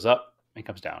 It goes up and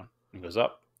comes down. It goes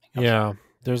up. And comes down.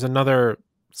 There's another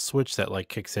switch that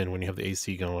kicks in when you have the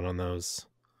AC going on those.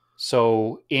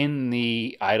 So in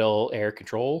the idle air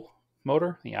control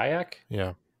motor, the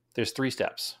IAC, there's 3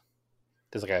 steps.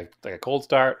 There's like a cold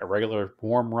start, a regular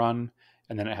warm run,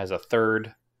 and then it has a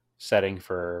third setting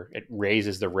for it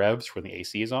raises the revs when the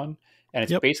AC is on, and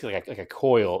it's basically like a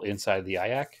coil inside the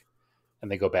IAC, and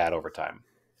they go bad over time.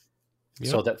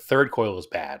 So that third coil is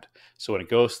bad. So when it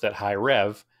goes to that high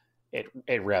rev,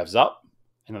 it revs up,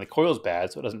 and then the coil is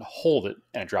bad, so it doesn't hold it,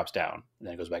 and it drops down. And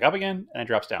then it goes back up again, and it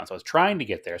drops down. So it's trying to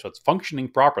get there, so it's functioning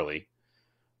properly,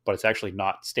 but it's actually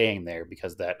not staying there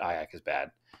because that IAC is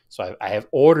bad. So I have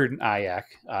ordered an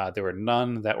IAC. There were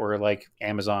none that were like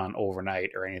Amazon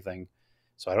overnight or anything,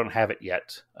 so I don't have it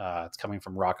yet. It's coming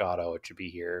from Rock Auto. It should be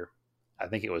here. I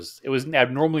think it was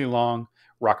abnormally long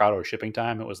Rock Auto shipping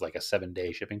time. It was like a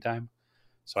 7-day shipping time.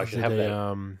 So I should have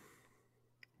that.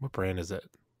 What brand is it?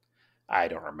 I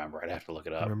don't remember. I'd have to look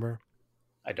it up. Remember?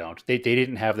 I don't. They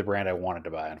didn't have the brand I wanted to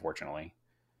buy, unfortunately.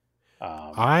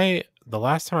 The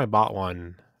last time I bought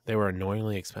one, they were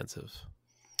annoyingly expensive,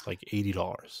 like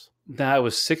 $80. That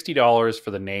was $60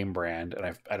 for the name brand,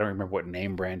 and I don't remember what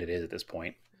name brand it is at this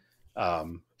point.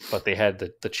 But they had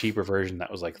the cheaper version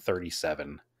that was like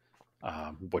 $37,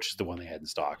 which is the one they had in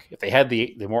stock. If they had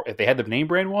if they had the name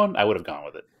brand one, I would have gone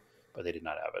with it, but they did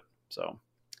not have it. So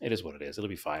it is what it is. It'll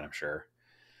be fine, I'm sure.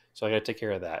 So I got to take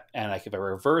care of that. And if I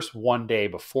reverse one day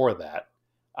before that,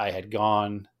 I had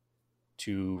gone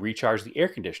to recharge the air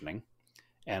conditioning,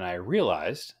 and I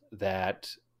realized that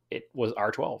it was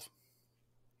R12.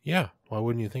 Yeah. Why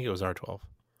wouldn't you think it was R12?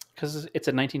 Because it's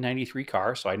a 1993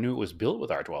 car, so I knew it was built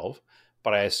with R12,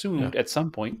 but I assumed at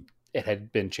some point it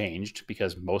had been changed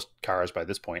because most cars by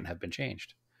this point have been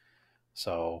changed.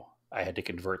 So I had to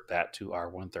convert that to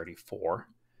R134,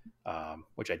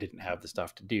 which I didn't have the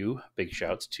stuff to do. Big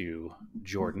shouts to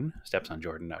Jordan, Stepson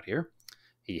Jordan out here.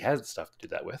 He has the stuff to do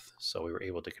that with, so we were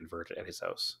able to convert it at his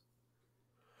house.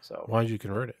 So why did you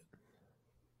convert it?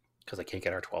 Because I can't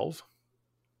get R12.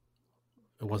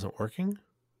 It wasn't working?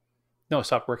 No, it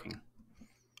stopped working.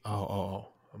 Oh.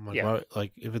 I'm like, well,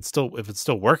 like if it's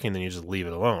still working, then you just leave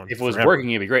it alone. If it was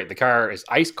working, it'd be great. The car is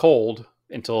ice cold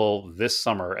until this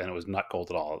summer, and it was not cold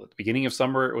at all. At the beginning of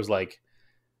summer, it was like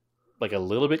a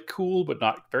little bit cool, but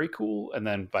not very cool. And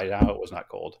then by now, it was not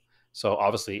cold. So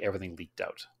obviously, everything leaked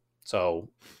out. So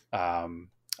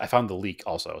I found the leak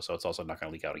also, so it's also not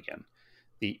going to leak out again.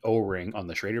 The O-ring on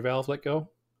the Schrader valve let go.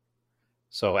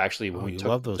 So actually, when we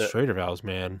love those Schrader valves,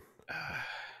 man.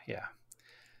 Yeah.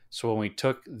 So when we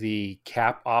took the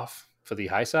cap off for the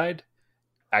high side,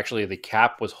 actually the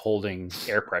cap was holding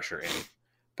air pressure in,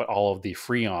 but all of the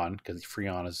Freon, because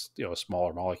Freon is a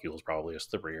smaller molecules, probably a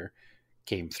slipperier,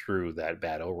 came through that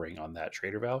bad O-ring on that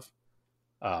Schrader valve.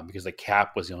 Because the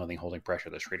cap was the only thing holding pressure.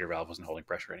 The Schrader valve wasn't holding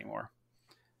pressure anymore.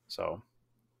 So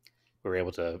we were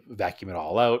able to vacuum it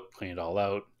all out, clean it all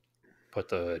out, put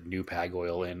the new PAG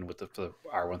oil in with the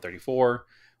R134.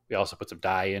 We also put some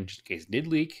dye in just in case it did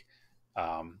leak,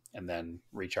 and then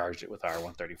recharged it with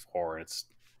R134, and it's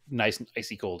nice and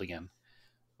icy cold again.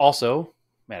 Also,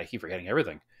 man, I keep forgetting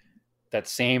everything. That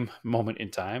same moment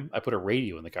in time, I put a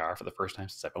radio in the car for the first time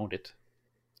since I've owned it.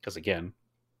 Because again,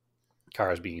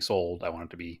 car is being sold. I want it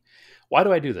to be. Why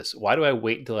do I do this? Why do I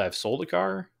wait until I've sold a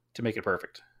car to make it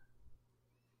perfect?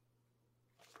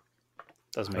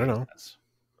 Doesn't make any sense.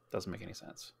 Doesn't make any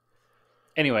sense.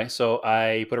 Anyway, so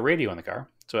I put a radio in the car.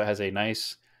 So it has a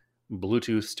nice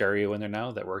Bluetooth stereo in there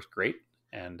now that works great.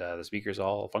 And the speakers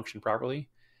all function properly.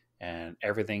 And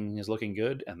everything is looking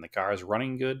good. And the car is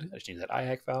running good. I just need that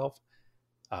IAC valve.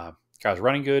 Car's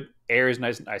running good. Air is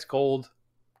nice and ice cold.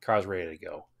 Car's ready to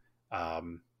go.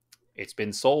 It's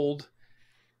been sold.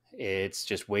 It's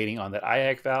just waiting on that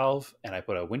IAC valve. And I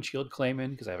put a windshield claim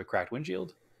in because I have a cracked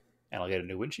windshield. And I'll get a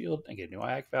new windshield and get a new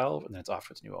IAC valve. And then it's off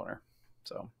to its new owner.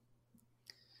 So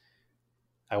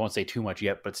I won't say too much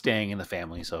yet, but it's staying in the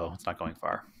family, so it's not going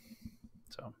far.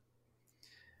 So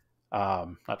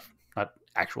not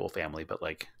actual family, but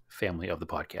like family of the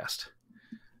podcast.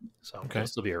 So it'll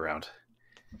still be around.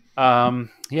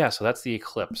 Yeah, so that's the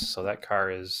Eclipse. So that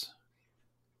car is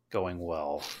going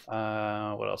well.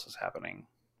 What else is happening?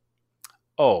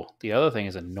 Oh, the other thing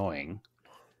is annoying.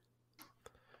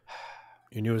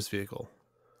 Your newest vehicle.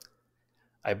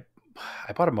 I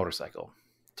bought a motorcycle.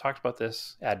 Talked about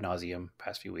this ad nauseum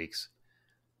past few weeks.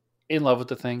 In love with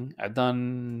the thing. I've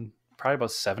done probably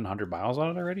about 700 miles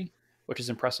on it already, which is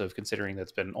impressive considering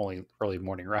that's been only early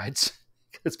morning rides.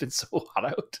 It's been so hot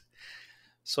out.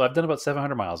 So I've done about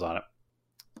 700 miles on it.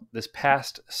 This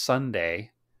past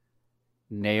Sunday,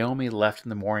 Naomi left in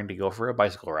the morning to go for a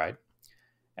bicycle ride.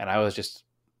 And I was just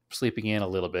sleeping in a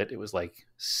little bit. It was like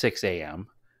 6 a.m.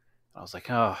 I was like,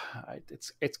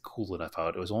 it's cool enough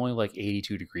out. It was only like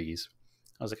 82 degrees.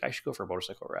 I was like, I should go for a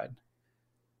motorcycle ride.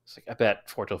 It's like, I bet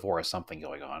 4 till 4 has something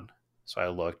going on. So I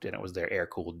looked, and it was their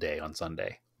air-cooled day on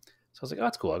Sunday. So I was like, oh,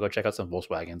 that's cool. I'll go check out some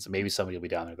Volkswagens. Maybe somebody will be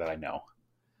down there that I know.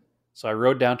 So I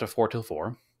rode down to 4 till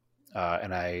 4,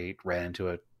 and I ran into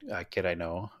a kid I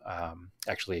know.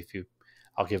 Actually,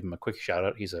 I'll give him a quick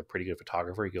shout-out. He's a pretty good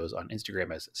photographer. He goes on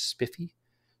Instagram as Spiffy.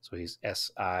 So he's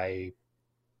SIPPPFFY.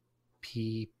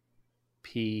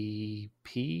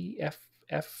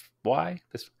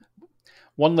 This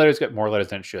one letter's got more letters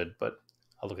than it should, but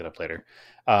I'll look it up later.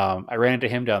 I ran into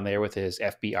him down there with his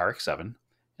FB RX-7,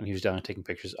 and he was down there taking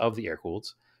pictures of the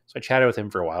air-cooleds. So I chatted with him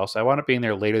for a while. So I wound up being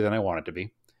there later than I wanted to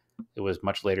be. It was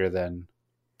much later than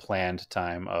planned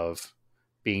time of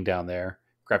being down there,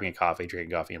 grabbing a coffee,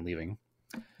 drinking coffee, and leaving.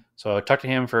 So I talked to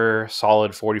him for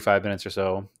solid 45 minutes or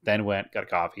so, then went, got a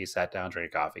coffee, sat down, drank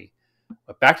a coffee,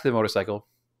 went back to the motorcycle,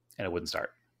 and it wouldn't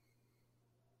start.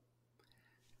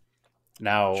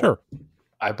 Now, Sure.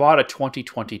 I bought a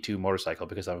 2022 motorcycle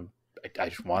because I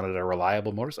just wanted a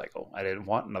reliable motorcycle. I didn't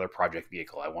want another project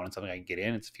vehicle. I wanted something I could get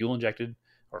in, it's fuel injected,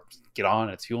 or get on,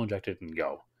 it's fuel injected, and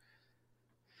go.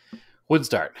 Wouldn't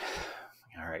start.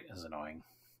 All right, this is annoying.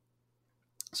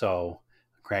 So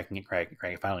cranking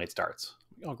it. Finally, it starts.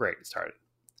 Oh, great, it started.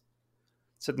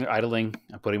 Sitting there idling.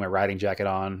 I'm putting my riding jacket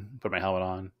on, put my helmet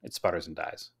on. It sputters and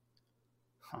dies.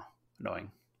 Huh,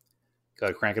 annoying. Got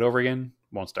to crank it over again.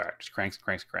 Won't start. Just cranks.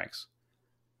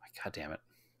 God damn it.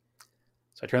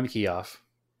 So I turn the key off.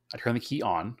 I turn the key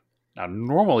on. Now,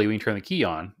 normally when you turn the key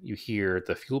on, you hear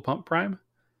the fuel pump prime.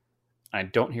 I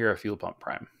don't hear a fuel pump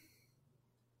prime.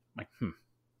 I'm like,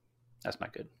 that's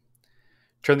not good.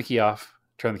 Turn the key off.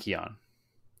 Turn the key on.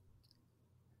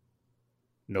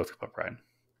 No fuel pump prime.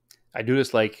 I do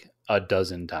this like a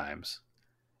dozen times.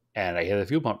 And I hit the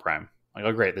fuel pump prime. I'm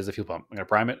like, oh, great, there's a fuel pump. I'm going to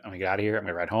prime it. I'm going to get out of here. I'm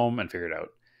going to ride home and figure it out.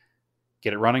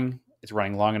 Get it running. It's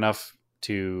running long enough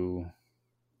to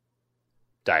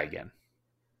die again.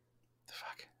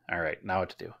 Fuck. All right, now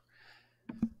what to do?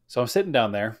 So I'm sitting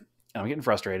down there, and I'm getting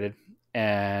frustrated,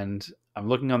 and I'm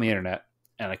looking on the internet,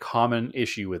 and a common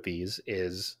issue with these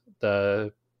is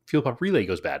the fuel pump relay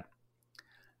goes bad.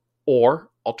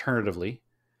 Or, alternatively,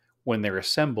 when they're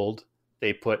assembled,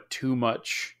 they put too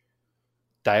much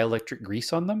dielectric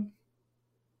grease on them,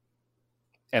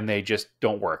 and they just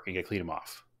don't work. You got to clean them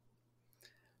off.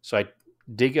 So I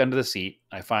dig under the seat.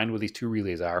 I find what these two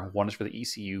relays are. One is for the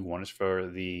ECU. One is for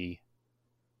the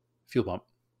fuel pump.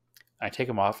 I take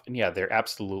them off, and yeah, they're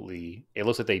absolutely... It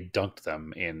looks like they dunked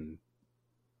them in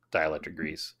dielectric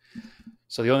grease.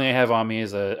 So the only thing I have on me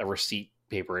is a receipt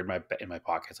paper in my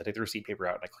pockets. I take the receipt paper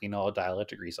out, and I clean all the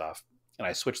dielectric grease off, and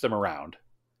I switch them around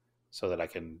so that I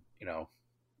can,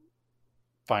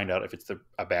 find out if it's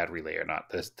a bad relay or not.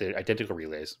 The identical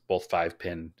relays, both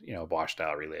 5-pin, Bosch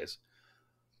style relays.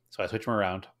 So I switch them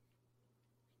around,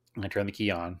 and I turn the key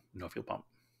on. No fuel pump.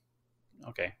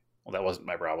 Okay, well, that wasn't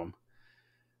my problem.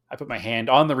 I put my hand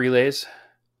on the relays,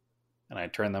 and I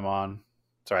turn them on.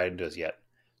 Sorry, I didn't do this yet.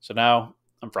 So now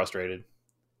I'm frustrated.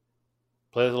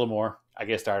 Play a little more. I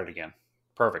get started again.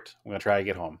 Perfect. I'm going to try to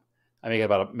get home. I made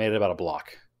it about a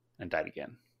block and died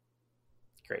again.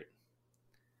 Great.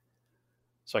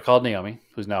 So I called Naomi,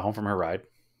 who's now home from her ride,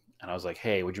 and I was like,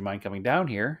 hey, would you mind coming down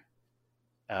here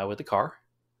with the car?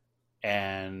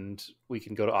 And we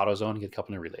can go to AutoZone and get a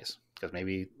couple new relays. Because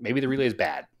maybe the relay is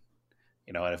bad.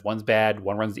 And if one's bad,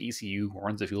 one runs the ECU, one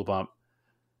runs the fuel pump.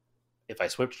 If I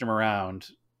switch them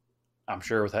around, I'm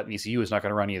sure with that ECU, it's not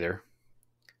going to run either.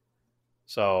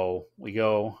 So we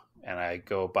go, and I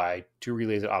go buy 2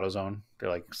 relays at AutoZone. They're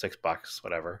like $6,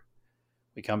 whatever.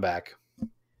 We come back,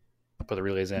 put the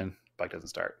relays in, bike doesn't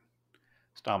start.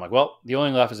 So now I'm like, well, the only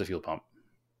thing left is a fuel pump.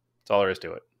 That's all there is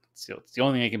to it. It's the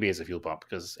only thing it can be is a fuel pump,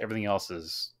 because everything else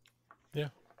is,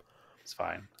 it's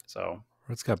fine. So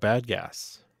Or it's got bad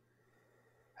gas.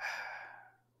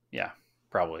 Yeah,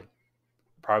 probably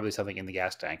something in the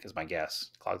gas tank is my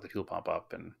guess. Clogged the fuel pump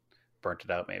up and burnt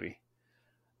it out, maybe.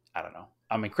 I don't know.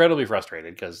 I'm incredibly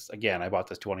frustrated because, again, I bought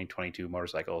this 2022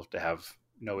 motorcycle to have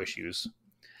no issues.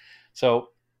 So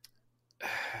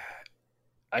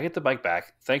I get the bike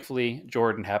back. Thankfully,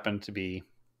 Jordan happened to be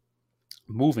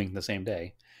moving the same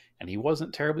day, and he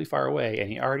wasn't terribly far away, and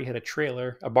he already had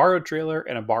a borrowed trailer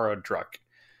and a borrowed truck,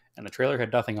 and the trailer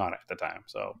had nothing on it at the time.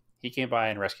 So he came by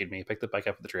and rescued me, picked the bike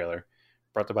up with the trailer,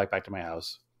 brought the bike back to my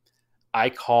house. I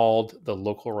called the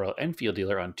local Royal Enfield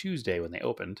dealer on Tuesday when they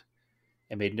opened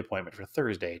and made an appointment for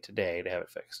Thursday, today, to have it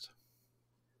fixed.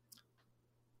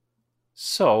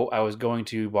 So I was going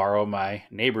to borrow my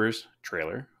neighbor's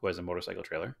trailer, who has a motorcycle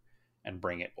trailer, and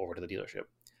bring it over to the dealership.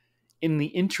 In the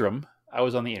interim, I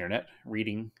was on the internet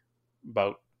reading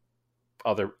about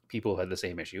other people who had the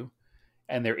same issue.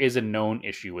 And there is a known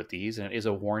issue with these, and it is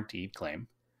a warranty claim.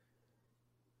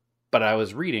 But I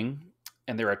was reading,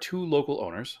 and there are 2 local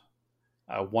owners.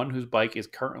 One whose bike is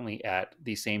currently at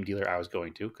the same dealer I was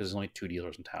going to, because there's only 2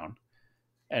 dealers in town.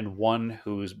 And one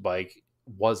whose bike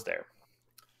was there.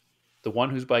 The one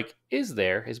whose bike is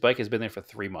there, his bike has been there for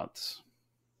 3 months.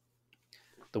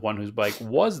 The one whose bike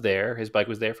was there, his bike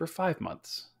was there for 5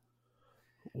 months.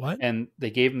 What? And they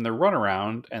gave him the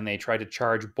runaround, and they tried to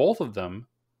charge both of them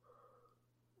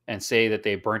and say that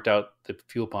they burnt out the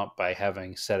fuel pump by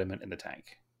having sediment in the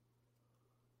tank.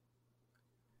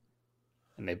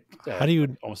 And they how do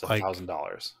you almost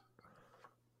 $1,000.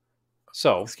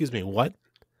 So, excuse me, what?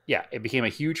 Yeah, it became a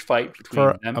huge fight between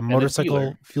for them a and motorcycle the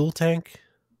dealer. fuel tank.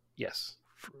 Yes,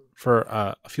 for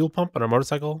a fuel pump on a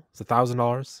motorcycle is $1,000.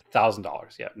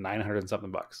 $1,000, yeah, 900 and something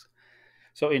bucks.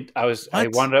 So I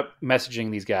What? wound up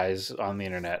messaging these guys on the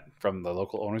internet from the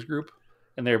local owners group,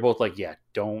 and they're both like, "Yeah,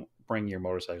 don't bring your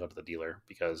motorcycle to the dealer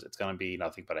because it's going to be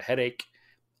nothing but a headache,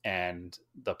 and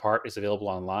the part is available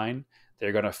online.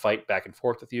 They're going to fight back and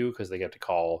forth with you because they have to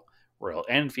call Royal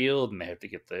Enfield and they have to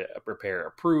get the repair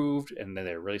approved, and then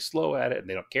they're really slow at it and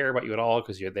they don't care about you at all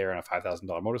because you're there on a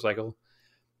 $5,000 motorcycle,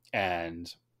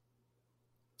 and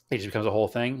it just becomes a whole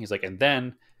thing." He's like, and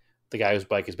then the guy whose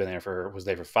bike was there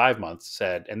for 5 months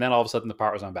said, and then all of a sudden the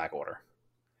part was on back order.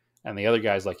 And the other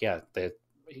guy's like, yeah,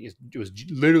 it was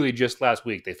literally just last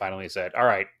week they finally said, all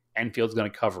right, Enfield's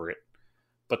going to cover it,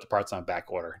 but the part's on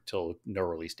back order till no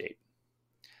release date.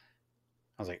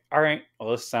 I was like, all right,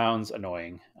 well, this sounds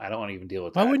annoying. I don't want to even deal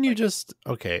with that. Why wouldn't you just,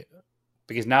 okay.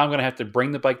 Because now I'm going to have to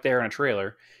bring the bike there in a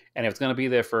trailer, and if it's going to be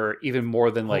there for even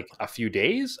more than like a few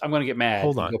days, I'm going to get mad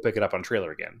and go pick it up on a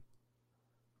trailer again.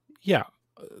 Yeah.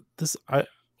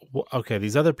 Okay,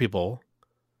 these other people.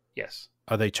 Yes.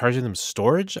 Are they charging them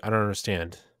storage? I don't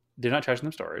understand. They're not charging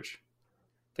them storage.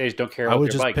 They just don't care about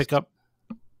their bikes.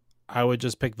 I would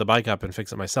just pick the bike up and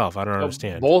fix it myself. I don't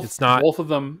understand.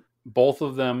 Both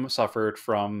of them suffered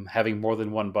from having more than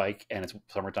one bike, and it's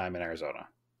summertime in Arizona.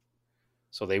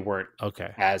 So they weren't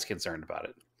as concerned about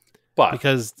it. But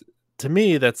because to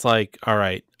me, that's like, all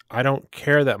right, I don't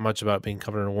care that much about being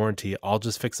covered in warranty. I'll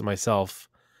just fix it myself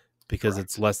because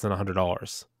it's less than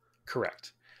 $100.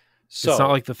 Correct. So it's not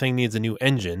like the thing needs a new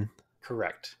engine.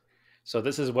 Correct. So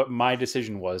this is what my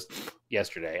decision was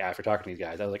yesterday after talking to these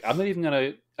guys. I was like, I'm not even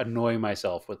going to annoy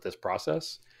myself with this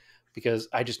process because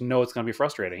I just know it's going to be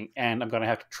frustrating, and I'm going to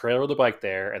have to trailer the bike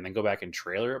there and then go back and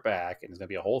trailer it back, and it's going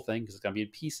to be a whole thing because it's going to be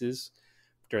in pieces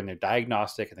during their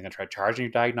diagnostic, and they're going to try charging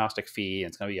your diagnostic fee, and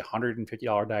it's going to be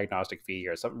 $150 diagnostic fee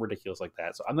or something ridiculous like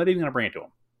that. So I'm not even going to bring it to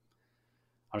them.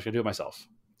 I'm just going to do it myself.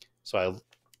 So I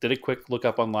did a quick look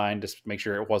up online just to make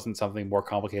sure it wasn't something more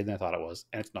complicated than I thought it was,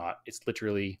 and it's not. It's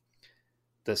literally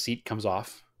the seat comes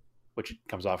off, which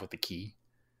comes off with the key.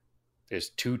 There's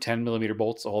two 10mm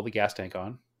bolts to hold the gas tank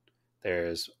on.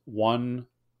 There's one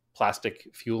plastic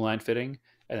fuel line fitting,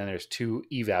 and then there's two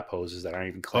evap hoses that aren't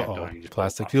even clamped on.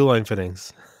 Plastic fuel line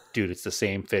fittings. Dude, it's the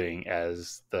same fitting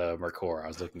as the Mercor. I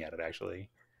was looking at it, actually.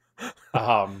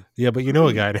 Yeah, but you know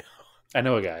a guy now. I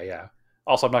know a guy, yeah.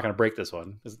 Also, I'm not going to break this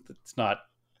one. It's not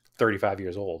 35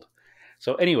 years old.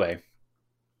 So anyway,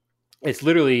 it's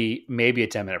literally maybe a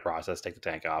 10-minute process to take the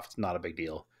tank off. It's not a big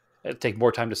deal. It'll take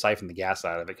more time to siphon the gas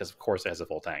out of it because, of course, it has a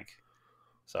full tank.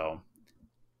 So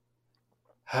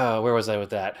where was I with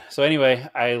that? So anyway,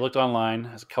 I looked online.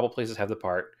 There's a couple places have the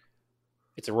part.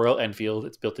 It's a Royal Enfield.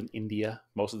 It's built in India.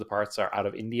 Most of the parts are out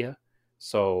of India.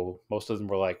 So most of them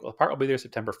were like, well, the part will be there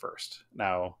September 1st.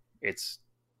 Now, that's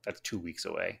 2 weeks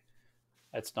away.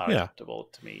 That's not acceptable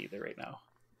to me either right now.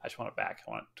 I just want it back.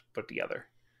 I want it to put together.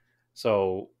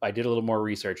 So I did a little more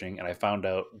researching, and I found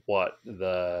out what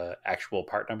the actual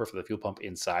part number for the fuel pump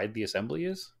inside the assembly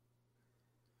is.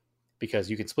 Because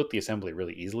you can split the assembly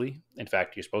really easily. In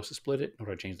fact, you're supposed to split it in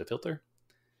order to change the filter.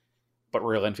 But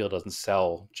Royal Enfield doesn't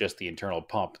sell just the internal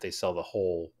pump. They sell the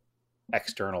whole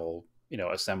external,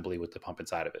 assembly with the pump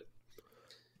inside of it.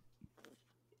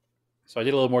 So I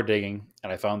did a little more digging,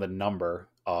 and I found the number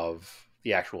of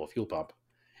the actual fuel pump.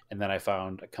 And then I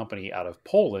found a company out of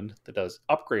Poland that does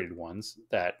upgraded ones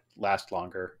that last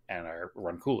longer and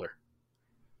run cooler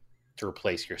to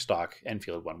replace your stock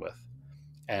Enfield one with.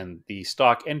 And the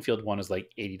stock Enfield one is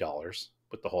like $80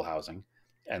 with the whole housing.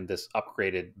 And this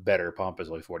upgraded better pump is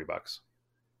only $40.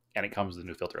 And it comes with a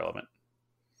new filter element.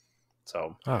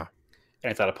 So, and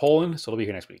it's out of Poland, so it'll be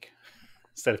here next week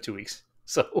instead of 2 weeks.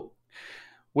 So,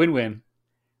 win-win.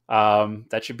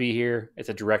 That should be here. It's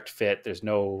a direct fit. There's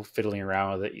no fiddling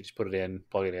around with it. You just put it in,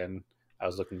 plug it in. I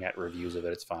was looking at reviews of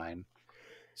it. It's fine.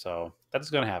 So that's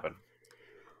going to happen.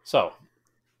 So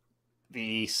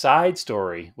the side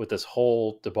story with this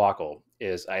whole debacle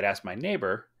is I'd asked my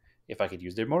neighbor if I could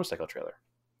use their motorcycle trailer.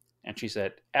 And she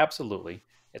said, absolutely.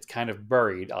 It's kind of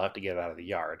buried. I'll have to get it out of the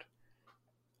yard.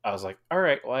 I was like, all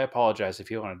right, well, I apologize if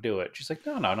you want to do it. She's like,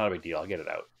 no, not a big deal. I'll get it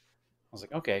out. I was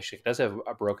like, okay, she does have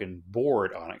a broken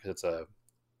board on it because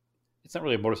it's not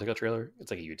really a motorcycle trailer.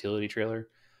 It's like a utility trailer.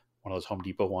 One of those Home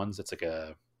Depot ones. It's like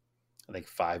I think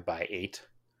 5x8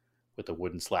 with the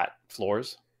wooden slat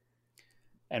floors.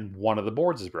 And one of the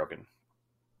boards is broken.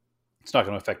 It's not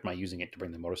going to affect my using it to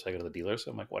bring the motorcycle to the dealer.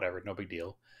 So I'm like, whatever, no big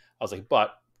deal. I was like,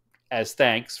 but as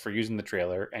thanks for using the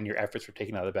trailer and your efforts for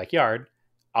taking it out of the backyard,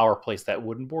 I'll replace that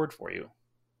wooden board for you.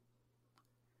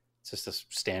 It's just a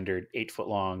standard 8-foot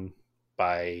long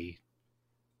by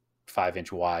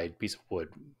 5-inch wide piece of wood,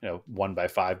 1 by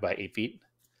 5 by 8 feet.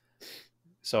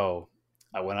 So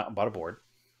I went out and bought a board,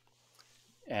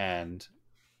 and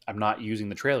I'm not using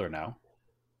the trailer now,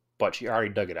 but she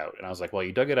already dug it out. And I was like, well,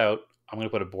 you dug it out. I'm going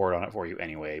to put a board on it for you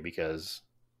anyway, because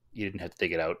you didn't have to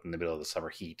dig it out in the middle of the summer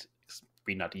heat for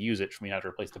me not to use it, for me not to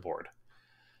replace the board.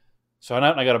 So I went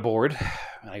out and I got a board,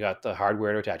 and I got the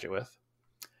hardware to attach it with.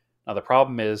 Now the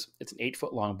problem is it's an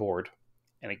 8-foot long board,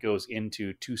 and it goes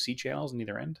into 2 C channels on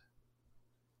either end.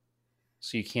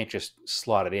 So you can't just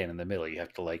slot it in the middle. You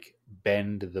have to like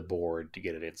bend the board to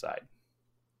get it inside.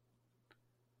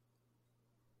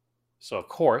 So of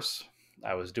course,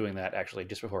 I was doing that actually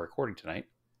just before recording tonight.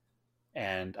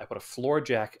 And I put a floor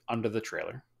jack under the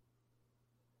trailer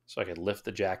so I could lift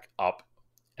the jack up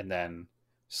and then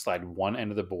slide one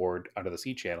end of the board under the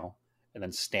C channel and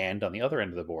then stand on the other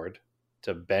end of the board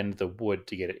to bend the wood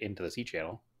to get it into the C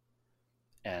channel.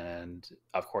 And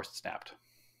of course it snapped.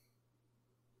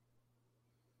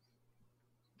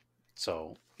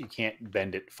 So you can't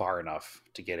bend it far enough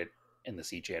to get it in the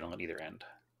C channel at either end.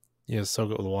 Yeah,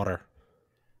 soak it with water.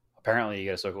 Apparently you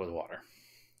got to soak it with water.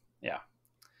 Yeah.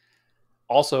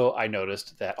 Also, I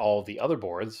noticed that all the other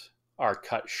boards are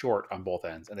cut short on both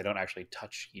ends, and they don't actually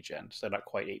touch each end. So they're not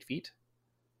quite 8 feet.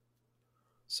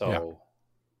 So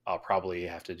I'll probably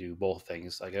have to do both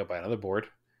things. I go buy another board.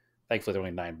 Thankfully, they're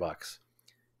only $9.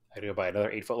 I go buy another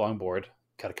 8-foot long board,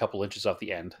 cut a couple inches off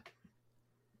the end,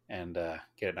 and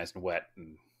get it nice and wet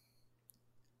and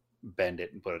bend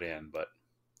it and put it in. But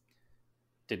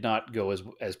did not go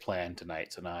as planned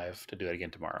tonight, so now I have to do it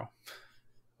again tomorrow.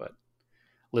 But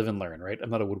live and learn, right? I'm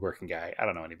not a woodworking guy. I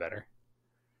don't know any better.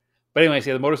 But anyway,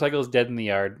 see, the motorcycle is dead in the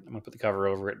yard. I'm going to put the cover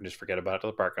over it and just forget about it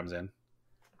till the part comes in.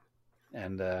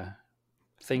 And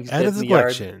things dead in the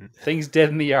yard. Things dead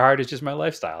in the yard is just my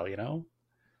lifestyle,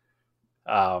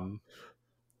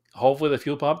 Hopefully the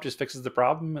fuel pump just fixes the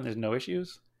problem and there's no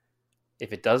issues.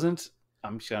 If it doesn't,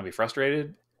 I'm just going to be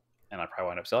frustrated, and I'll probably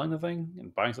wind up selling the thing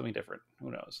and buying something different.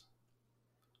 Who knows?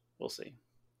 We'll see.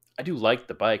 I do like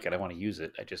the bike and I want to use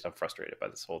it. I'm frustrated by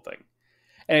this whole thing.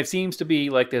 And it seems to be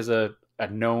like there's a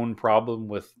known problem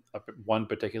with one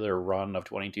particular run of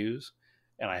 22s,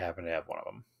 and I happen to have one of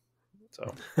them.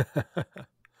 So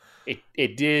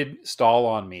it did stall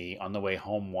on me on the way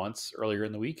home once earlier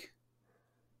in the week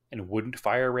and wouldn't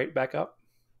fire right back up.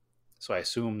 So I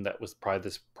assumed that was probably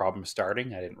this problem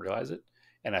starting. I didn't realize it.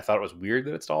 And I thought it was weird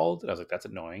that it stalled. And I was like, that's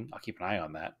annoying. I'll keep an eye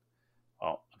on that.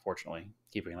 Well, unfortunately,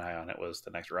 keeping an eye on it was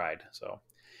the next ride. So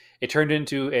it turned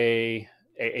into a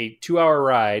 2-hour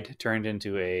ride, turned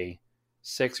into a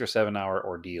 6 or 7 hour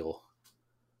ordeal,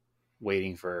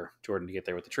 waiting for Jordan to get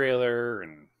there with the trailer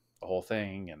and the whole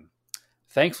thing. And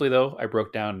thankfully, though, I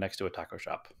broke down next to a taco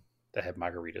shop that had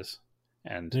margaritas.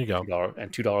 And there you go.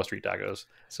 $2 street tacos.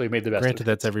 So we made the best. Granted,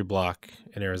 that's every block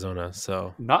in Arizona,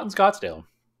 so not in Scottsdale.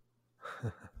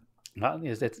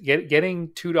 It's getting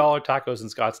 $2 tacos in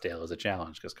Scottsdale is a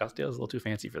challenge because Scottsdale is a little too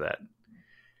fancy for that.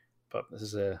 But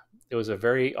it was a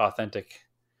very authentic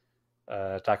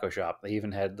taco shop. They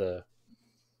even had the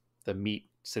meat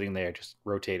sitting there just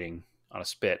rotating on a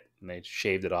spit, and they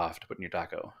shaved it off to put in your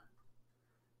taco.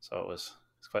 So it's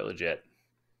quite legit.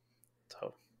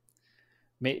 So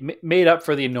made up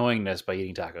for the annoyingness by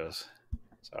eating tacos.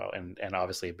 So and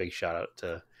obviously a big shout out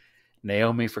to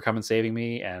Naomi for coming saving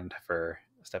me, and for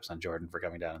stepson Jordan for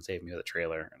coming down and saving me with a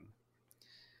trailer, and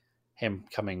him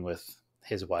coming with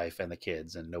his wife and the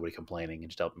kids and nobody complaining and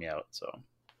just helping me out. So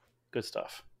good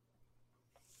stuff.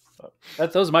 So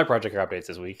those are my project updates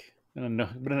this week. Been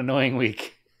an annoying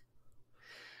week.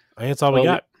 I think that's all we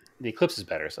got. The Eclipse is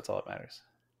better, so that's all that matters.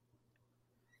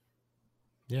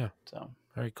 Yeah. So all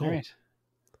right, cool. All right.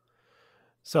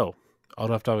 So,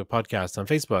 Auto Off Topic Podcast on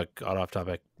Facebook, Auto Off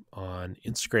Topic on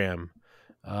Instagram,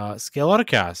 Scale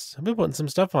Autocast. I've been putting some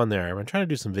stuff on there. I've been trying to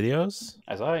do some videos.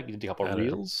 I saw you did a couple of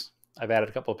reels. I've added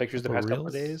a couple of pictures the past couple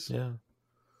of days. Yeah.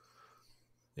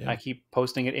 I keep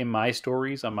posting it in my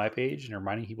stories on my page and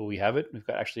reminding people we have it. We've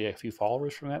got actually a few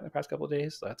followers from that in the past couple of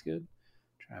days, so that's good.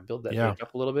 Trying to build that page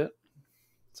up a little bit.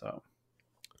 So,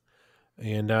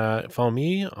 and follow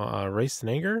me, Race and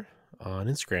Anger, on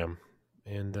Instagram,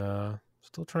 and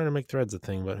still trying to make Threads a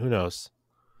thing, but who knows?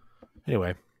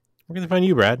 Anyway, where can they find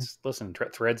you, Brad? Listen,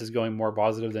 Threads is going more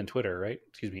positive than Twitter, right?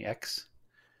 Excuse me, X.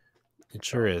 It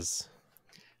sure is.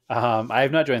 I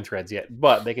have not joined Threads yet,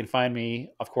 but they can find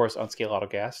me, of course, on Scale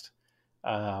Autocast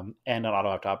and on Auto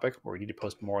Off Topic, where we need to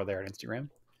post more there on Instagram,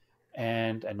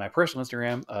 and my personal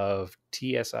Instagram of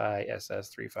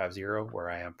TSISS350, where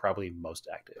I am probably most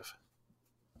active.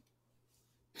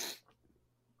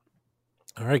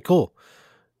 All right, cool.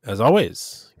 As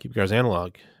always, keep your cars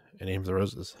analog and aim for the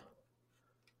roses.